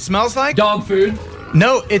 You know what it smells like? Dog food?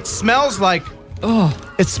 No, it smells like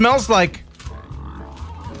it smells like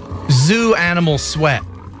zoo animal sweat.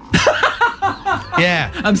 Yeah.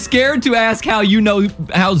 I'm scared to ask how you know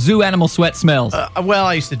how zoo animal sweat smells. Well,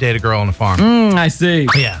 I used to date a girl on a farm. I see.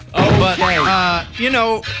 Yeah. But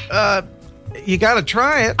you got to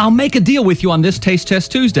try it. I'll make a deal with you on this Taste Test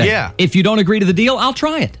Tuesday. Yeah. If you don't agree to the deal, I'll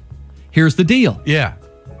try it. Here's the deal. Yeah.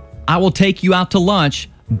 I will take you out to lunch,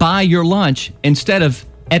 buy your lunch instead of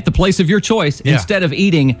at the place of your choice instead of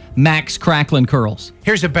eating Max Cracklin' Curls.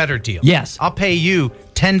 Here's a better deal. Yes. I'll pay you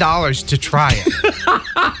 $10 to try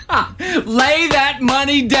it. Lay that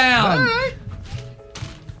money down. All right.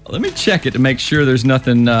 Let me check it to make sure there's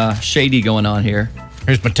nothing shady going on here.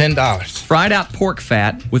 Here's my $10. Fried out pork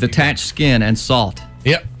fat with attached skin and salt.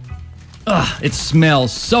 Yep. Ugh, it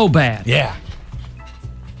smells so bad. Yeah.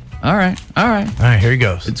 All right. All right, here he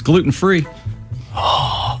goes. It's gluten-free.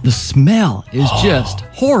 The smell is just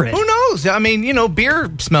horrid. Who knows? I mean,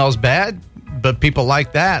 beer smells bad, but people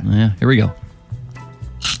like that. Yeah, here we go.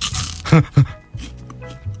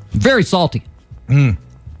 Very salty. What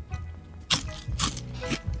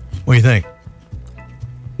do you think?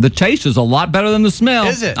 The taste is a lot better than the smell.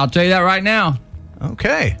 Is it? I'll tell you that right now.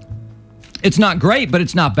 Okay. It's not great, but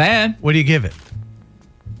it's not bad. What do you give it?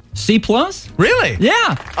 C+. Really?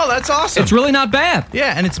 Yeah. Oh, that's awesome. It's really not bad.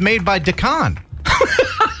 Yeah, and it's made by Decon.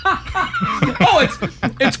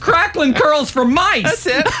 It's Cracklin' Curls for mice. That's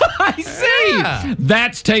it. I see. Yeah.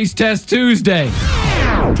 That's Taste Test Tuesday.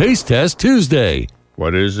 Taste Test Tuesday.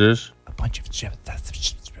 What is this? A bunch of shit.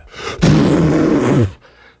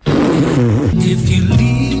 If you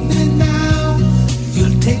leave me now,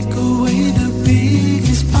 you'll take away the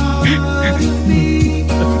biggest part of me.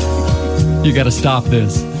 You got to stop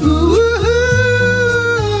this. Ooh,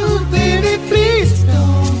 baby, please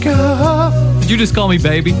don't go. Did you just call me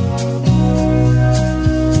baby? And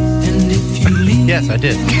if you leave Yes, I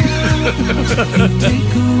did.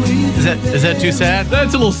 Is that too sad?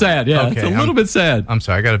 That's a little sad, yeah. Okay, it's a little bit sad. I'm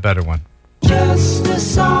sorry, I got a better one. just a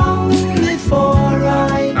song before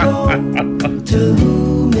I go, to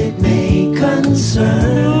whom it may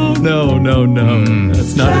concern. No.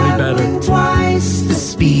 That's not any better. Traveling twice the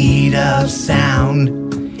speed of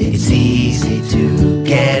sound, it's easy to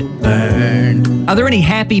get burned. Are there any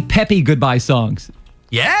happy, peppy goodbye songs?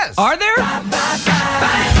 Yes. Are there? Bye, bye,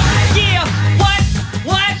 bye. Yeah,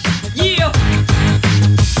 what? Yeah.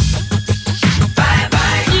 Bye,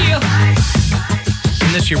 yeah.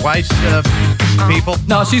 Isn't this your wife's people?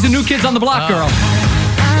 No, she's a New Kids on the Block girl.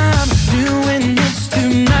 I'm doing this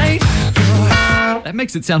tonight. That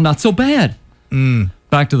makes it sound not so bad.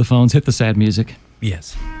 Back to the phones. Hit the sad music.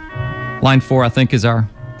 Yes. Line 4, I think, is our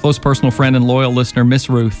close personal friend and loyal listener, Miss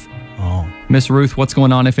Ruth. Oh. Miss Ruth, what's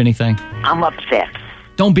going on, if anything? I'm upset.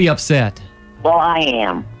 Don't be upset. Well, I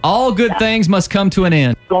am. All good things must come to an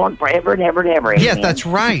end. Going forever and ever and ever. Yes, amen. that's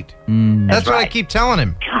right. That's what I keep telling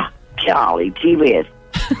him. Golly, gee whiz.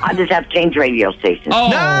 I just have to change radio stations. Oh,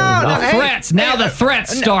 No, the hey, threats. Now the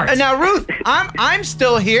threats start. Now, Ruth, I'm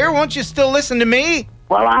still here. Won't you still listen to me?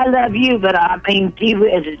 Well, I love you, but I mean, gee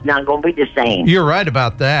whiz, it's not going to be the same. You're right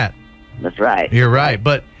about that. That's right. You're right.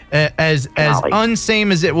 But as Golly.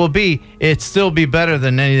 unsame as it will be, it'd still be better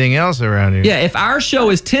than anything else around here. Yeah, if our show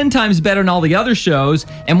is 10 times better than all the other shows,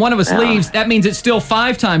 and one of us leaves, that means it's still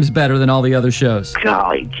 5 times better than all the other shows.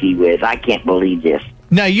 Golly, gee whiz, I can't believe this.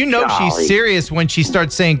 Now, you know Golly. she's serious when she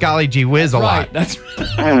starts saying golly gee whiz a lot. That's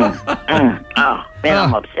Oh, man,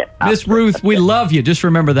 I'm upset. Miss Ruth, we love you. Just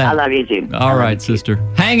remember that. I love you, too. All right, sister.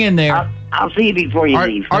 Hang in there. I'll see you before you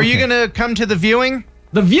leave. Are you going to come to the viewing?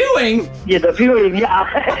 The viewing? Yeah, the viewing, yeah.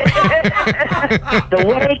 The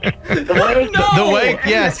wake. No. The wake,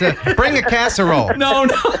 yes. Bring a casserole. No.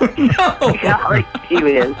 Golly, gee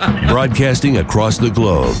whiz. Broadcasting across the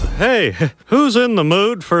globe. Hey, who's in the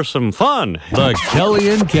mood for some fun? The Kelly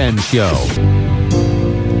and Ken Show.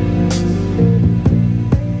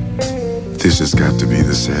 This has got to be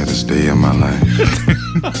the saddest day of my life.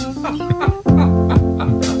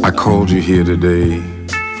 I called you here today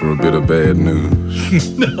for a bit of bad news.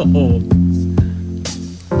 No.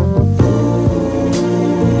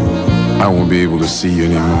 I won't be able to see you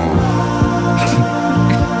anymore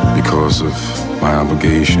because of my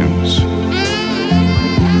obligations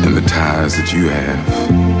and the ties that you have.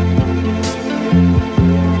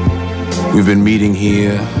 We've been meeting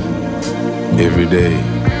here every day.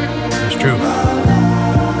 It's true.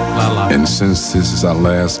 And since this is our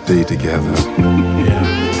last day together,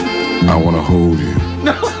 I want to hold you.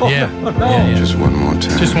 No. Yeah. Just one more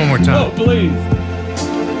time. Just one more time. Oh, please.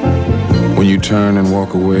 When you turn and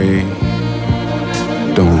walk away,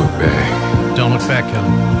 don't look back. Don't look back, Kelly.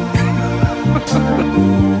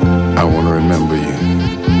 I want to remember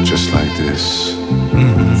you just like this.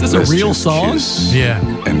 Is this Let's a real just song? kiss Yeah.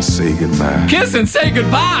 And say goodbye. Kiss and say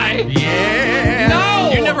goodbye? Yeah.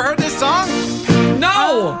 No. You never heard this song?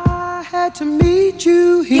 No. I had to meet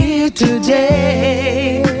you here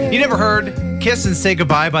today. You never heard Kiss and Say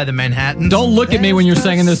Goodbye by the Manhattans? Don't look at me when you're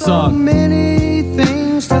singing this song. Many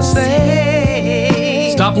things to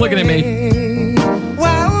say. Stop looking at me.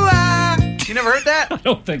 You never heard that? I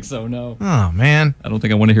don't think so, no. Oh, man. I don't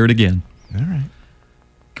think I want to hear it again. All right.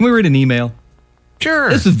 Can we read an email? Sure.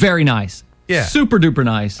 This is very nice. Yeah. Super duper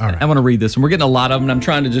nice. All right. I want to read this, and we're getting a lot of them, and I'm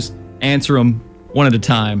trying to just answer them one at a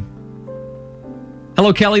time.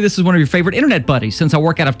 Hello, Kelly. This is one of your favorite internet buddies. Since I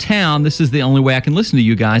work out of town, this is the only way I can listen to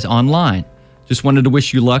you guys online. Just wanted to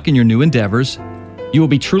wish you luck in your new endeavors. You will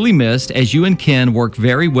be truly missed, as you and Ken work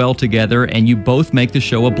very well together, and you both make the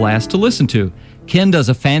show a blast to listen to. Ken does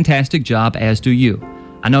a fantastic job, as do you.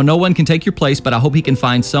 I know no one can take your place, but I hope he can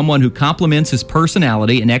find someone who complements his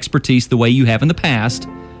personality and expertise the way you have in the past.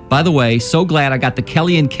 By the way, so glad I got the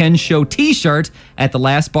Kelly and Ken Show t-shirt at the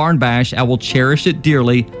last Barn Bash. I will cherish it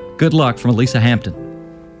dearly. Good luck from Elisa Hampton.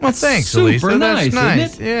 Well, thanks, Super Elisa. nice, That's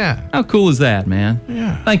nice. isn't it? Yeah. How cool is that, man?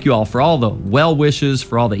 Yeah. Thank you all for all the well wishes,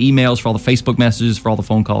 for all the emails, for all the Facebook messages, for all the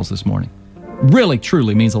phone calls this morning. Really,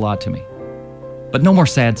 truly means a lot to me. But no more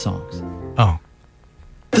sad songs. Oh.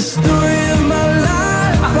 The story of my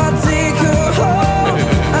life, I'll take her home.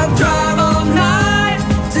 I'll drive all night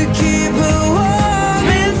to keep her warm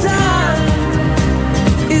in time.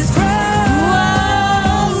 It's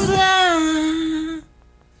frozen.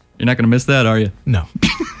 You're not going to miss that, are you? No.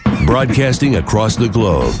 Broadcasting across the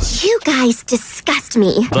globe. You guys disgust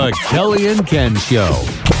me. The Kelly and Ken Show.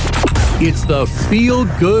 It's the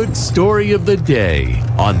feel-good story of the day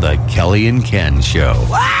on the Kelly and Ken Show.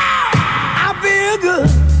 I feel good.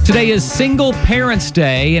 Today is Single Parents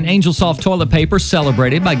Day, and Angel Soft Toilet Paper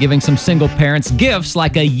celebrated by giving some single parents gifts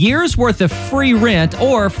like a year's worth of free rent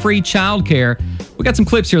or free childcare. We got some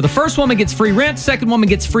clips here. The first woman gets free rent, second woman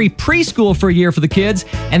gets free preschool for a year for the kids,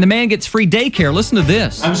 and the man gets free daycare. Listen to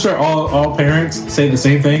this. I'm sure all parents say the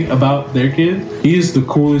same thing about their kid. He is the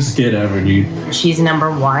coolest kid ever, dude. She's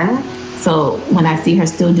number one. So when I see her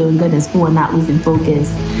still doing good in school and not losing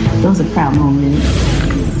focus, those are proud moments.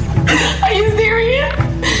 Are you serious?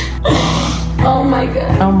 Oh my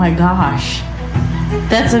God. Oh my gosh.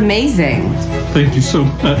 That's amazing. Thank you so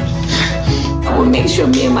much. I will make sure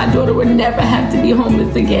me and my daughter would never have to be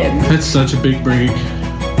homeless again. That's such a big break.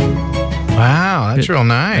 Wow, that's real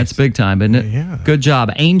nice. That's big time, isn't it? Yeah. Good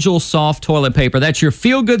job. Angel Soft Toilet Paper. That's your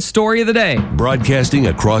feel-good story of the day. Broadcasting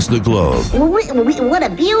across the globe. What a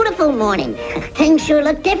beautiful morning. Things sure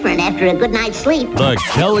look different after a good night's sleep. The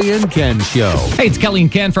Kelly and Ken Show. Hey, it's Kelly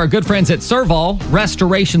and Ken for our good friends at Serval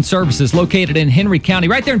Restoration Services, located in Henry County,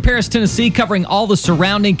 right there in Paris, Tennessee, covering all the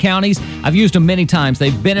surrounding counties. I've used them many times.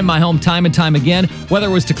 They've been in my home time and time again, whether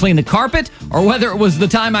it was to clean the carpet or whether it was the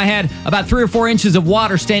time I had about 3 or 4 inches of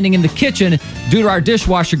water standing in the kitchen due to our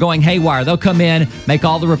dishwasher going haywire. They'll come in, make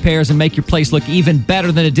all the repairs, and make your place look even better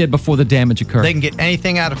than it did before the damage occurred. They can get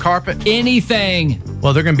anything out of carpet? Anything.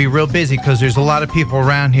 Well, they're going to be real busy because there's a lot of people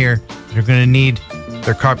around here that are going to need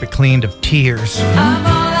their carpet cleaned of tears. I'm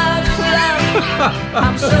all out of love.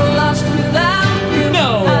 I'm so lost without you.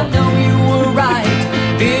 No. I know you were right.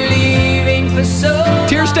 Believing for so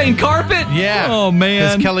Tear-stained carpet? Yeah. Oh,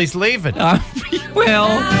 man. Because Kelly's leaving.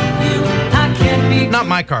 Well, not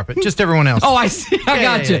my carpet, just everyone else. oh, I see. I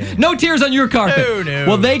got you. Yeah. No tears on your carpet. No.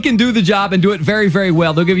 Well, they can do the job and do it very, very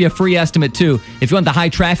well. They'll give you a free estimate, too. If you want the high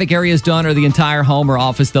traffic areas done or the entire home or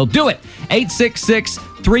office, they'll do it.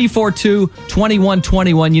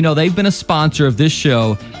 866-342-2121. You know, they've been a sponsor of this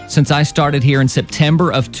show since I started here in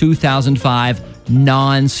September of 2005,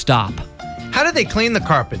 nonstop. How do they clean the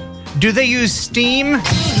carpet? Do they use steam?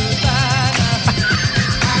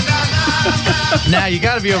 Now, you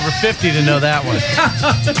got to be over 50 to know that one.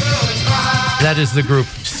 That is the group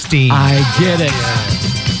Steam. I get it.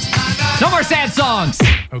 No more sad songs.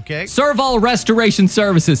 Okay. Serval Restoration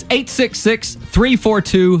Services,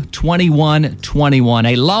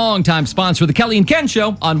 866-342-2121. A longtime sponsor of the Kelly and Ken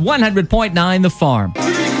Show on 100.9 The Farm.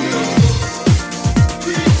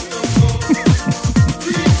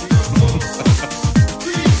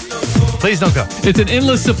 Please don't go. It's an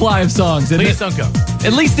endless supply of songs. Please don't go.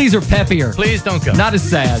 At least these are peppier. Please don't go. Not as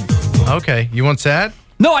sad. Okay. You want sad?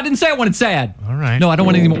 No, I didn't say I wanted sad. All right. No, I don't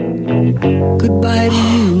want any more. Goodbye to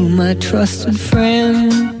you, my trusted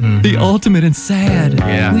friend. The ultimate in sad.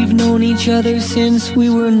 Yeah. We've known each other since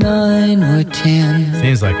we were 9 or 10.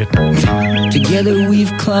 Seems like it. Together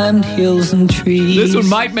we've climbed hills and trees. This one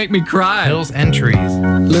might make me cry. Hills and trees.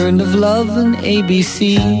 Learned of love and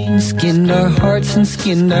ABC. Skinned our hearts and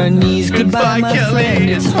skinned our knees. Goodbye, my Kelly. friend.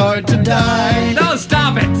 It's hard to die. No,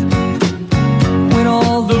 stop it. When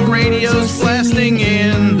all The radio's blasting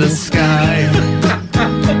in the sky.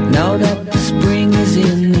 Now that the spring is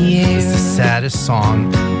in the air. It's the saddest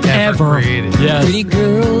song ever created. Yes. Pretty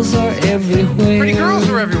girls are everywhere. Pretty girls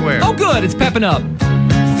are everywhere. Oh, good. It's pepping up.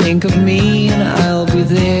 Think of me and I'll be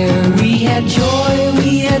there. We had joy,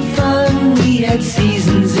 we had fun, we had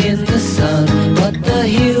seasons in the sun. But the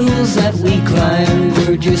hills that we climbed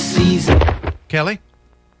were just seasons. Kelly?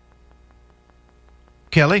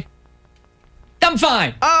 Kelly? I'm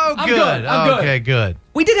fine. Oh, I'm good. good. I'm good. Okay, good.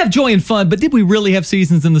 We did have joy and fun, but did we really have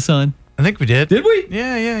seasons in the sun? I think we did. Did we?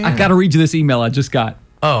 Yeah. I got to read you this email I just got.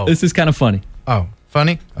 Oh. This is kind of funny. Oh,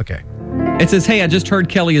 funny? Okay. It says, hey, I just heard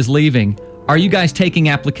Kelly is leaving. Are you guys taking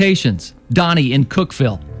applications? Donnie in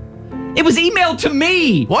Cookville. It was emailed to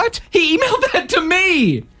me. What? He emailed that to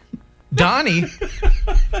me. Donnie?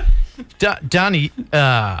 Donnie,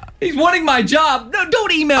 He's wanting my job. No,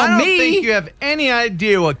 don't email me. I don't think you have any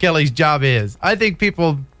idea what Kelly's job is. I think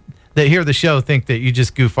people that hear the show think that you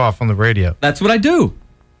just goof off on the radio. That's what I do.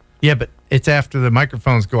 Yeah, but it's after the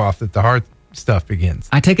microphones go off that the hard stuff begins.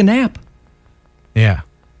 I take a nap. Yeah.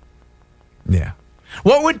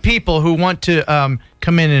 What would people who want to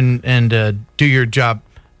come in and do your job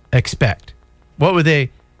expect? What would they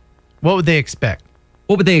expect?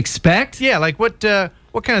 What would they expect? Yeah, like what kind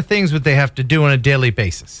of things would they have to do on a daily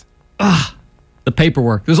basis? The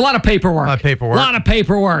paperwork. There's a lot of paperwork. A lot of paperwork. A lot of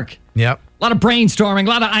paperwork. Yep. A lot of brainstorming. A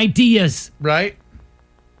lot of ideas. Right.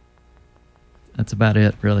 That's about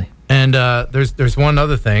it, really. And there's one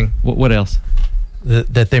other thing. What else?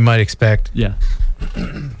 That they might expect. Yeah.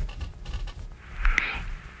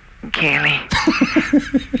 Kelly.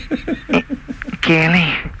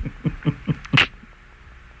 Kelly.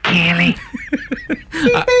 Kelly.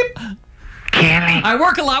 Kelly. I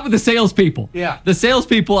work a lot with the salespeople. Yeah. The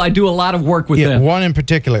salespeople, I do a lot of work with them. One in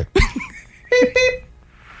particular.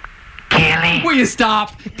 Kelly. Will you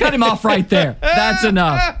stop? Cut him off right there. That's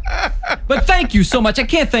enough. But thank you so much. I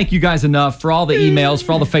can't thank you guys enough for all the emails,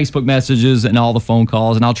 for all the Facebook messages, and all the phone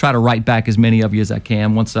calls. And I'll try to write back as many of you as I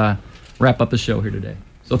can once I wrap up the show here today.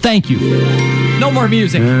 So thank you. No more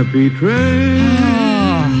music. Happy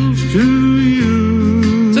trails to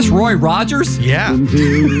you. Is this Roy Rogers? Yeah. Until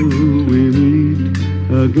we meet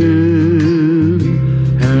again.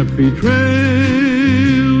 Happy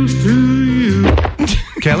trails to you.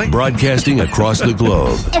 Kelly? Broadcasting across the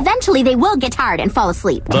globe. Eventually, they will get tired and fall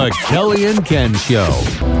asleep. The Kelly and Ken Show.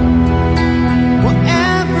 Well,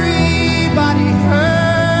 everybody hurts,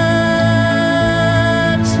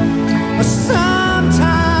 but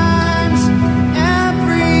sometimes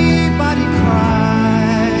everybody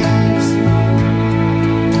cries.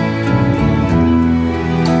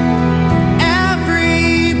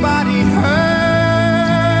 Everybody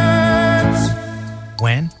hurts.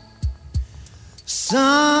 When?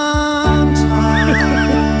 Sometimes.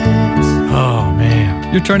 Oh,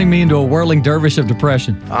 man. You're turning me into a whirling dervish of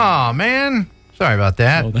depression. Oh, man. Sorry about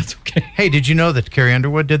that. Oh, that's okay. Hey, did you know that Carrie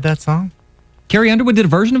Underwood did that song? Carrie Underwood did a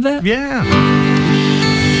version of that? Yeah.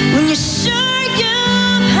 When you're sure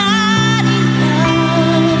you've had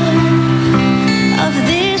enough of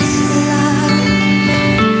this life,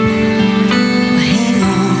 hang on.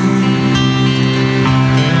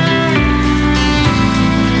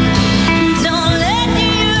 Don't let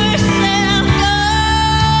yourself go.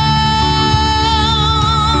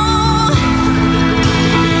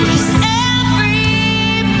 'Cause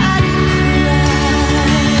everybody cries.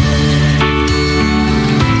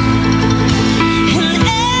 And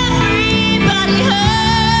everybody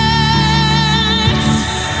hurts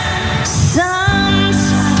sometimes.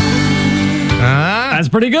 That's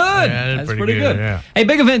pretty good. Yeah, That's pretty good, yeah. Hey,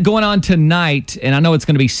 big event going on tonight, and I know it's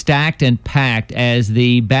going to be stacked and packed as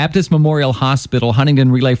the Baptist Memorial Hospital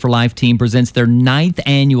Huntington Relay for Life team presents their 9th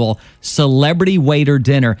annual Celebrity Waiter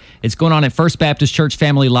Dinner. It's going on at First Baptist Church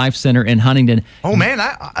Family Life Center in Huntington. Oh, man.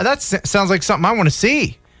 That sounds like something I want to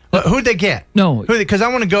see. Who'd they get? No. Because I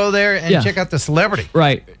want to go there and Yeah. check out the celebrity.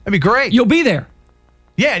 Right. That'd be great. You'll be there.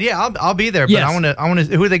 Yeah, I'll be there. But Yes. I want to.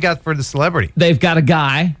 Who they got for the celebrity? They've got a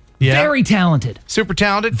guy Yeah. Very talented. Super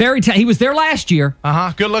talented. He was there last year.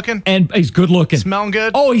 Good looking. And he's good looking. Smelling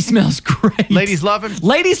good. Oh, he smells great. Ladies love him.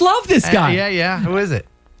 Ladies love this guy. Yeah. Who is it?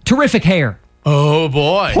 Terrific hair. Oh,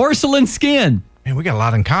 boy. Porcelain skin. Man, we got a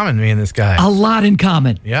lot in common, me and this guy. A lot in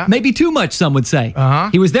common. Yeah. Maybe too much, some would say.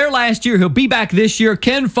 He was there last year. He'll be back this year.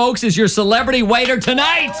 Ken Folks is your celebrity waiter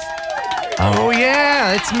tonight. Oh,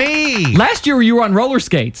 yeah, it's me. Last year you were on roller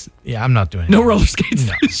skates. Yeah, I'm not doing No roller skates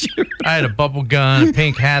this year. I had a bubble gun, a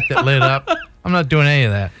pink hat that lit up. I'm not doing any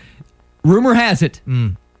of that. Rumor has it,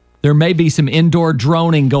 there may be some indoor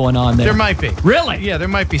droning going on there. There might be. Really? Yeah, there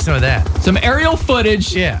might be some of that. Some aerial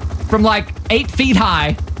footage from like 8 feet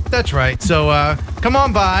high. That's right. So come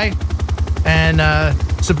on by and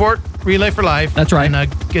support Relay for Life. That's right.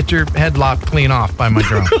 And get your head lopped clean off by my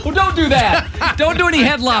drone. Don't do that. Don't do any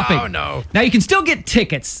head lopping. Oh, no. Now, you can still get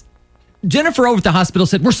tickets. Jennifer over at the hospital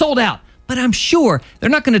said, we're sold out. But I'm sure they're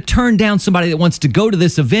not going to turn down somebody that wants to go to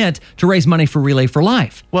this event to raise money for Relay for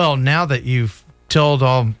Life. Well, now that you've told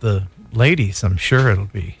all the ladies, I'm sure it'll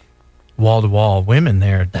be wall-to-wall women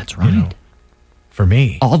there. That's right. You know, for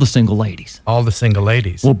me. All the single ladies. All the single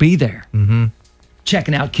ladies. Will be there. Mm-hmm.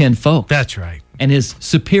 Checking out Ken Folks. That's right. And his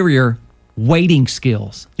superior waiting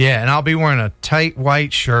skills. Yeah, and I'll be wearing a tight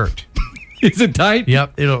white shirt. Is it tight?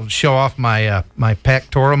 Yep, it'll show off my my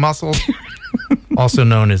pectoral muscles, also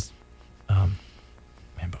known as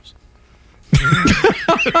mambos.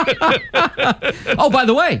 Oh, by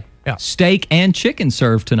the way, steak and chicken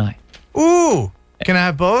served tonight. Ooh, can I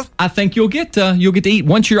have both? I think you'll get to eat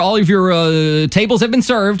once all of your tables have been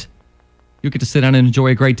served. You'll get to sit down and enjoy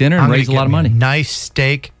a great dinner and raise a lot of money. Nice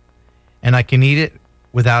steak, and I can eat it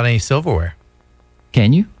without any silverware.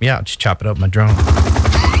 Can you? Yeah, I'll just chop it up with my drone.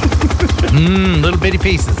 Little bitty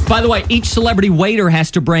pieces. By the way, each celebrity waiter has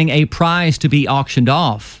to bring a prize to be auctioned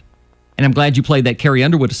off. And I'm glad you played that Carrie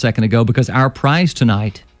Underwood a second ago, because our prize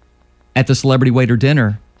tonight at the Celebrity Waiter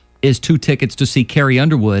Dinner is 2 tickets to see Carrie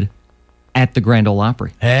Underwood at the Grand Ole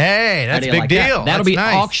Opry. Hey, that's a big deal. That'll That's be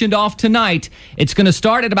nice. auctioned off tonight. It's going to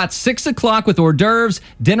start at about 6 o'clock with hors d'oeuvres.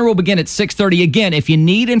 Dinner will begin at 6:30. Again, if you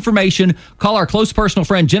need information, call our close personal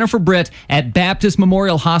friend Jennifer Britt at Baptist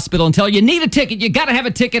Memorial Hospital and tell her you need a ticket. You got to have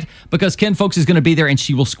a ticket, because Ken Folks is going to be there and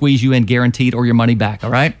she will squeeze you in guaranteed, or your money back.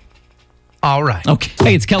 All right? All right. Okay.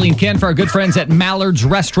 Hey, it's Kelly and Ken for our good friends at Mallard's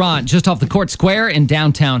Restaurant, just off the Court Square in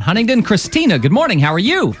downtown Huntington. Christina, good morning. How are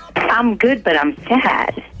you? I'm good, but I'm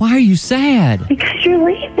sad. Why are you sad? Because you're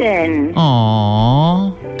leaving.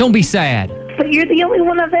 Aww. Don't be sad. But you're the only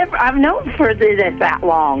one I've known for that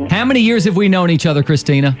long. How many years have we known each other,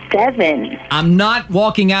 Christina? 7. I'm not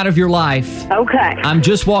walking out of your life. Okay. I'm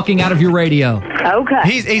just walking out of your radio.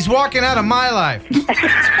 Okay. He's walking out of my life.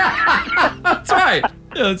 That's right.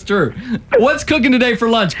 Yeah, that's true. What's cooking today for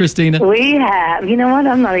lunch, Christina? We have, you know what?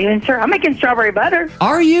 I'm not even sure. I'm making strawberry butter.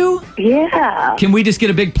 Are you? Yeah. Can we just get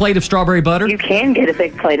a big plate of strawberry butter? You can get a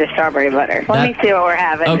big plate of strawberry butter. Let me see what we're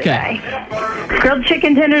having today. Grilled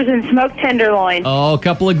chicken tenders and smoked tenderloin. Oh, a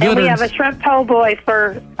couple of good And we ones. have a shrimp po' boy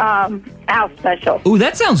for house special. Ooh,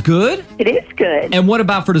 that sounds good. It is good. And what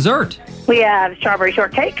about for dessert? We have strawberry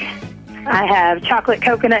shortcake. I have chocolate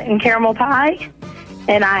coconut and caramel pie.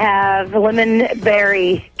 And I have lemon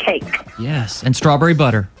berry cake. Yes, and strawberry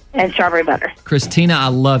butter. And strawberry butter. Christina, I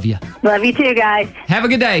love you. Love you too, guys. Have a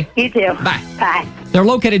good day. You too. Bye. Bye. They're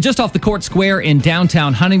located just off the Court Square in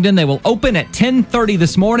downtown Huntington. They will open at 10:30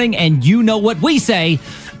 this morning, and you know what we say.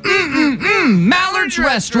 Mallard's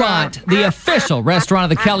Restaurant, the official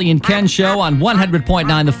restaurant of the Kelly and Ken Show on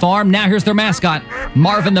 100.9 The Farm. Now here's their mascot,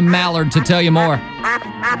 Marvin the Mallard, to tell you more.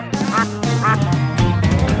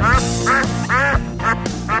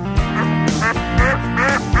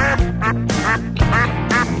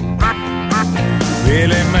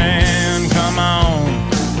 Really, man, come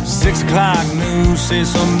on. 6 o'clock news says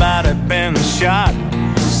somebody been shot.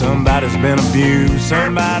 Somebody's been abused.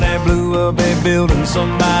 Somebody blew up a building.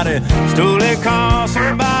 Somebody stole a car.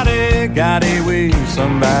 Somebody got away.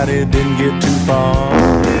 Somebody didn't get too far.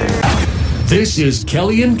 This is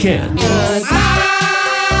Kelly and Ken.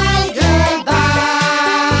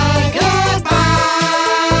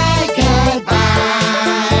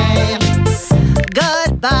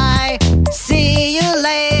 Goodbye, see you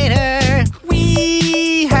later.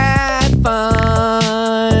 We had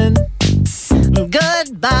fun.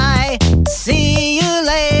 Goodbye, see you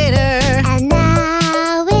later. And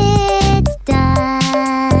now it's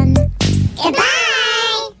done.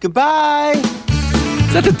 Goodbye. Goodbye.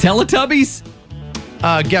 Is that the Teletubbies?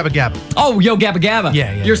 Gabba Gabba. Oh, Yo Gabba Gabba.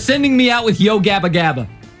 Yeah. You're sending me out with Yo Gabba Gabba.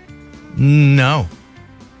 No.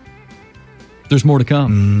 There's more to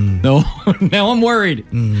come. No, now I'm worried.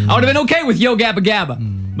 I would have been okay with Yo Gabba Gabba,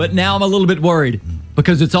 but now I'm a little bit worried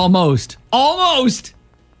because it's almost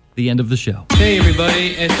the end of the show. Hey,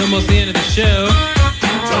 everybody, it's almost the end of the show.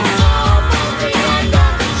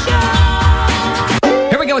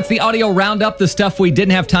 Here we go. It's the audio roundup, the stuff we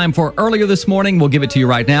didn't have time for earlier this morning. We'll give it to you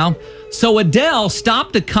right now. So Adele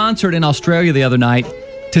stopped a concert in Australia the other night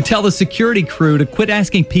to tell the security crew to quit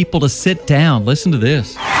asking people to sit down. Listen to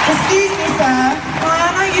this. Excuse me, sir.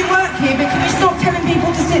 I know you work here, but can you stop telling people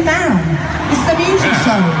to sit down? This is a music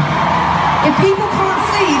show. If people can't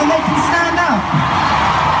see, then they can stand up.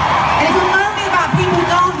 And if you're moaning about people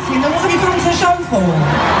dancing, then what have you come to the show for?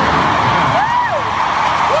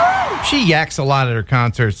 She yaks a lot at her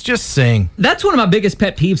concerts. Just sing. That's one of my biggest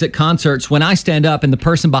pet peeves at concerts, when I stand up and the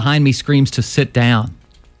person behind me screams to sit down.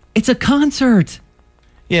 It's a concert.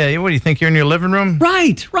 Yeah, what do you think? You're in your living room?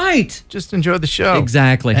 Right. Just enjoy the show.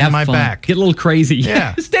 Exactly. And Have my fun. back. Get a little crazy.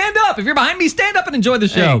 Yeah. Stand up. If you're behind me, stand up and enjoy the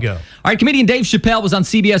show. There you go. All right, comedian Dave Chappelle was on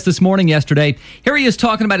CBS This Morning yesterday. Here he is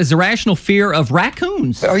talking about his irrational fear of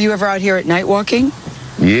raccoons. Are you ever out here at night walking?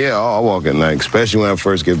 Yeah, I'll walk at night, especially when I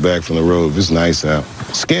first get back from the road. It's nice out.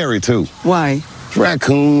 Scary, too. Why?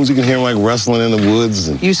 Raccoons, you can hear them like rustling in the woods.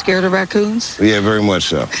 And, You scared of raccoons? yeah, very much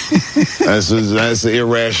so. That's the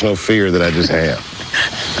irrational fear that I just have.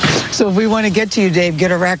 So if we want to get to you, Dave,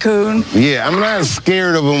 get a raccoon? Yeah, I'm not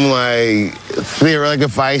scared of them like fear. Like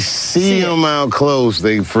if I see them out close,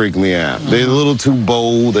 they freak me out. They're a little too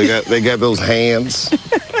bold. They got those hands.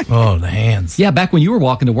 Oh, the hands. Yeah, back when you were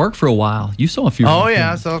walking to work for a while, you saw a few Oh, raccoons.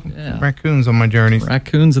 yeah, I saw raccoons on my journeys.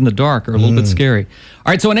 Raccoons in the dark are a little bit scary.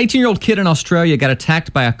 All right, so an 18-year-old kid in Australia got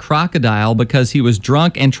attacked by a crocodile because he was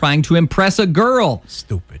drunk and trying to impress a girl.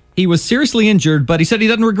 Stupid. He was seriously injured, but he said he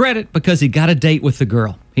doesn't regret it because he got a date with the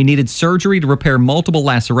girl. He needed surgery to repair multiple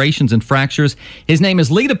lacerations and fractures. His name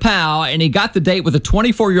is Lita Powell, and he got the date with a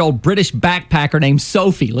 24-year-old British backpacker named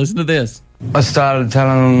Sophie. Listen to this. I started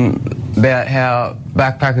telling them about how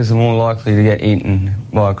backpackers are more likely to get eaten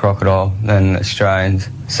by a crocodile than Australians.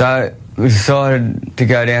 So we decided to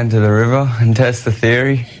go down to the river and test the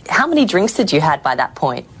theory. How many drinks had you had by that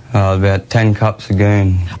point? About 10 cups of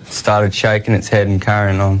goon. Started shaking its head and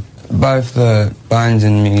carrying on. Both the bones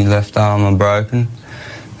in my left arm are broken.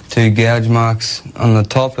 2 gouge marks on the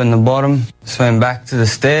top and the bottom. Swam back to the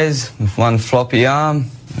stairs with one floppy arm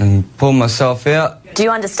and pulled myself out. Do you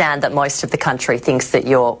understand that most of the country thinks that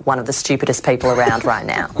you're one of the stupidest people around right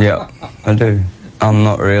now? Yeah, I do. I'm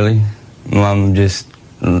not really. I'm just,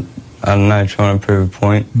 I don't know, trying to prove a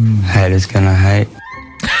point. Haters gonna hate.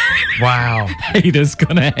 Wow. Haters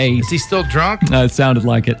gonna hate. Is he still drunk? It sounded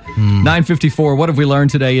like it. 9:54. What have we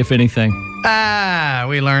learned today, if anything?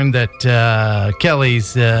 We learned that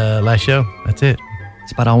Kelly's last show. That's it.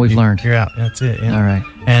 That's about all we've learned. You're out. That's it. Yeah. All right.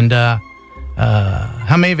 And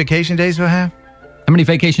how many vacation days do I have? How many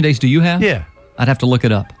vacation days do you have? Yeah. I'd have to look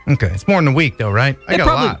it up. Okay. It's more than a week, though, right? I got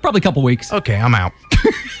a lot. Probably a couple weeks. Okay, I'm out.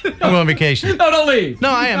 I'm going on vacation. No, don't leave. No,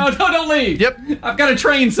 I am. No, don't leave. Yep. I've got to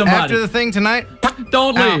train somebody. After the thing tonight,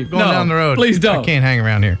 don't leave. Going down the road. Please don't. I can't hang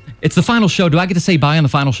around here. It's the final show. Do I get to say bye on the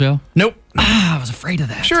final show? Nope. I was afraid of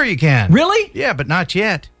that. Sure you can. Really? Yeah, but not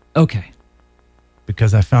yet. Okay.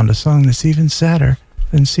 Because I found a song that's even sadder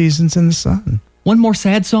than Seasons in the Sun. One more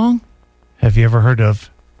sad song? Have you ever heard of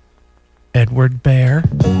Edward Bear?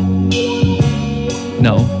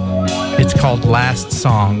 No. It's called Last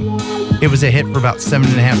Song. It was a hit for about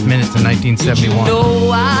 7.5 minutes in 1971. No,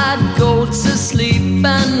 I'd go to sleep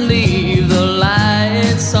and leave the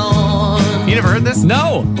lights on. You never heard this?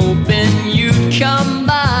 No. Hoping you'd come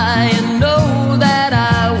by and know that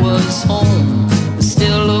I was home,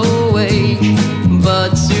 still awake.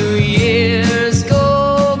 But 2 years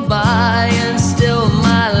go by and still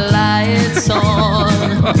my lights on.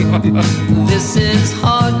 This is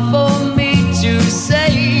hard for me to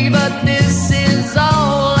say, but this is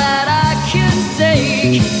all that I can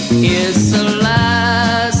take. It's the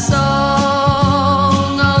last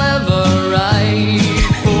song I'll ever write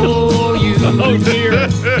for you. Oh dear.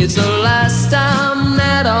 It's the last time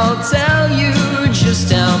that I'll tell you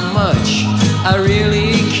just how much I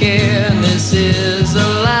really care. This is the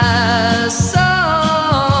last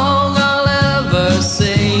song I'll ever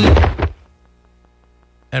sing.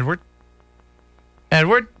 Edward?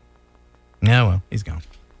 Edward? Yeah, well, he's gone.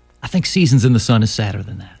 I think Seasons in the Sun is sadder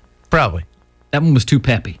than that. Probably. That one was too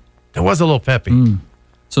peppy. It was a little peppy.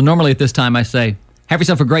 So normally at this time I say, have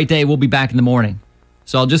yourself a great day. We'll be back in the morning.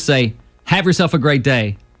 So I'll just say, have yourself a great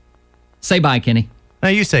day. Say bye, Kenny. Now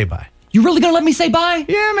you say bye. You really gonna let me say bye?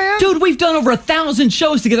 Yeah, man. Dude, we've done over 1,000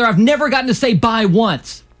 shows together. I've never gotten to say bye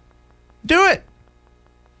once. Do it.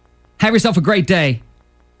 Have yourself a great day.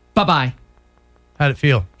 Bye-bye. How'd it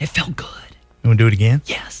feel? It felt good. You want to do it again?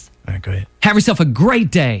 Yes. All right, go ahead. Have yourself a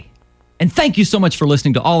great day. And thank you so much for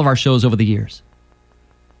listening to all of our shows over the years.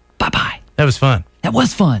 Bye-bye. That was fun. That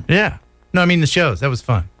was fun. Yeah. No, I mean the shows. That was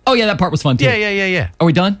fun. Oh, yeah, that part was fun, too. Yeah. Are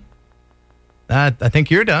we done? I think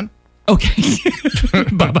you're done. Okay.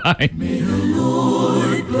 Bye-bye. May the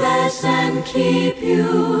Lord bless and keep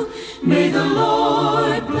you. May the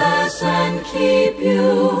Lord bless and keep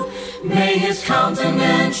you. May his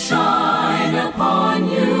countenance shine upon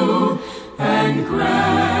you and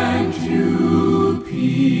grant you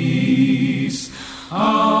peace.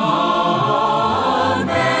 Amen.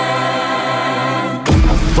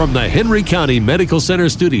 From the Henry County Medical Center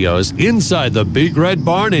studios inside the Big Red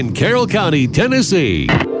Barn in Carroll County, Tennessee,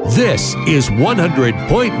 this is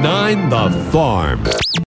 100.9 The Farm.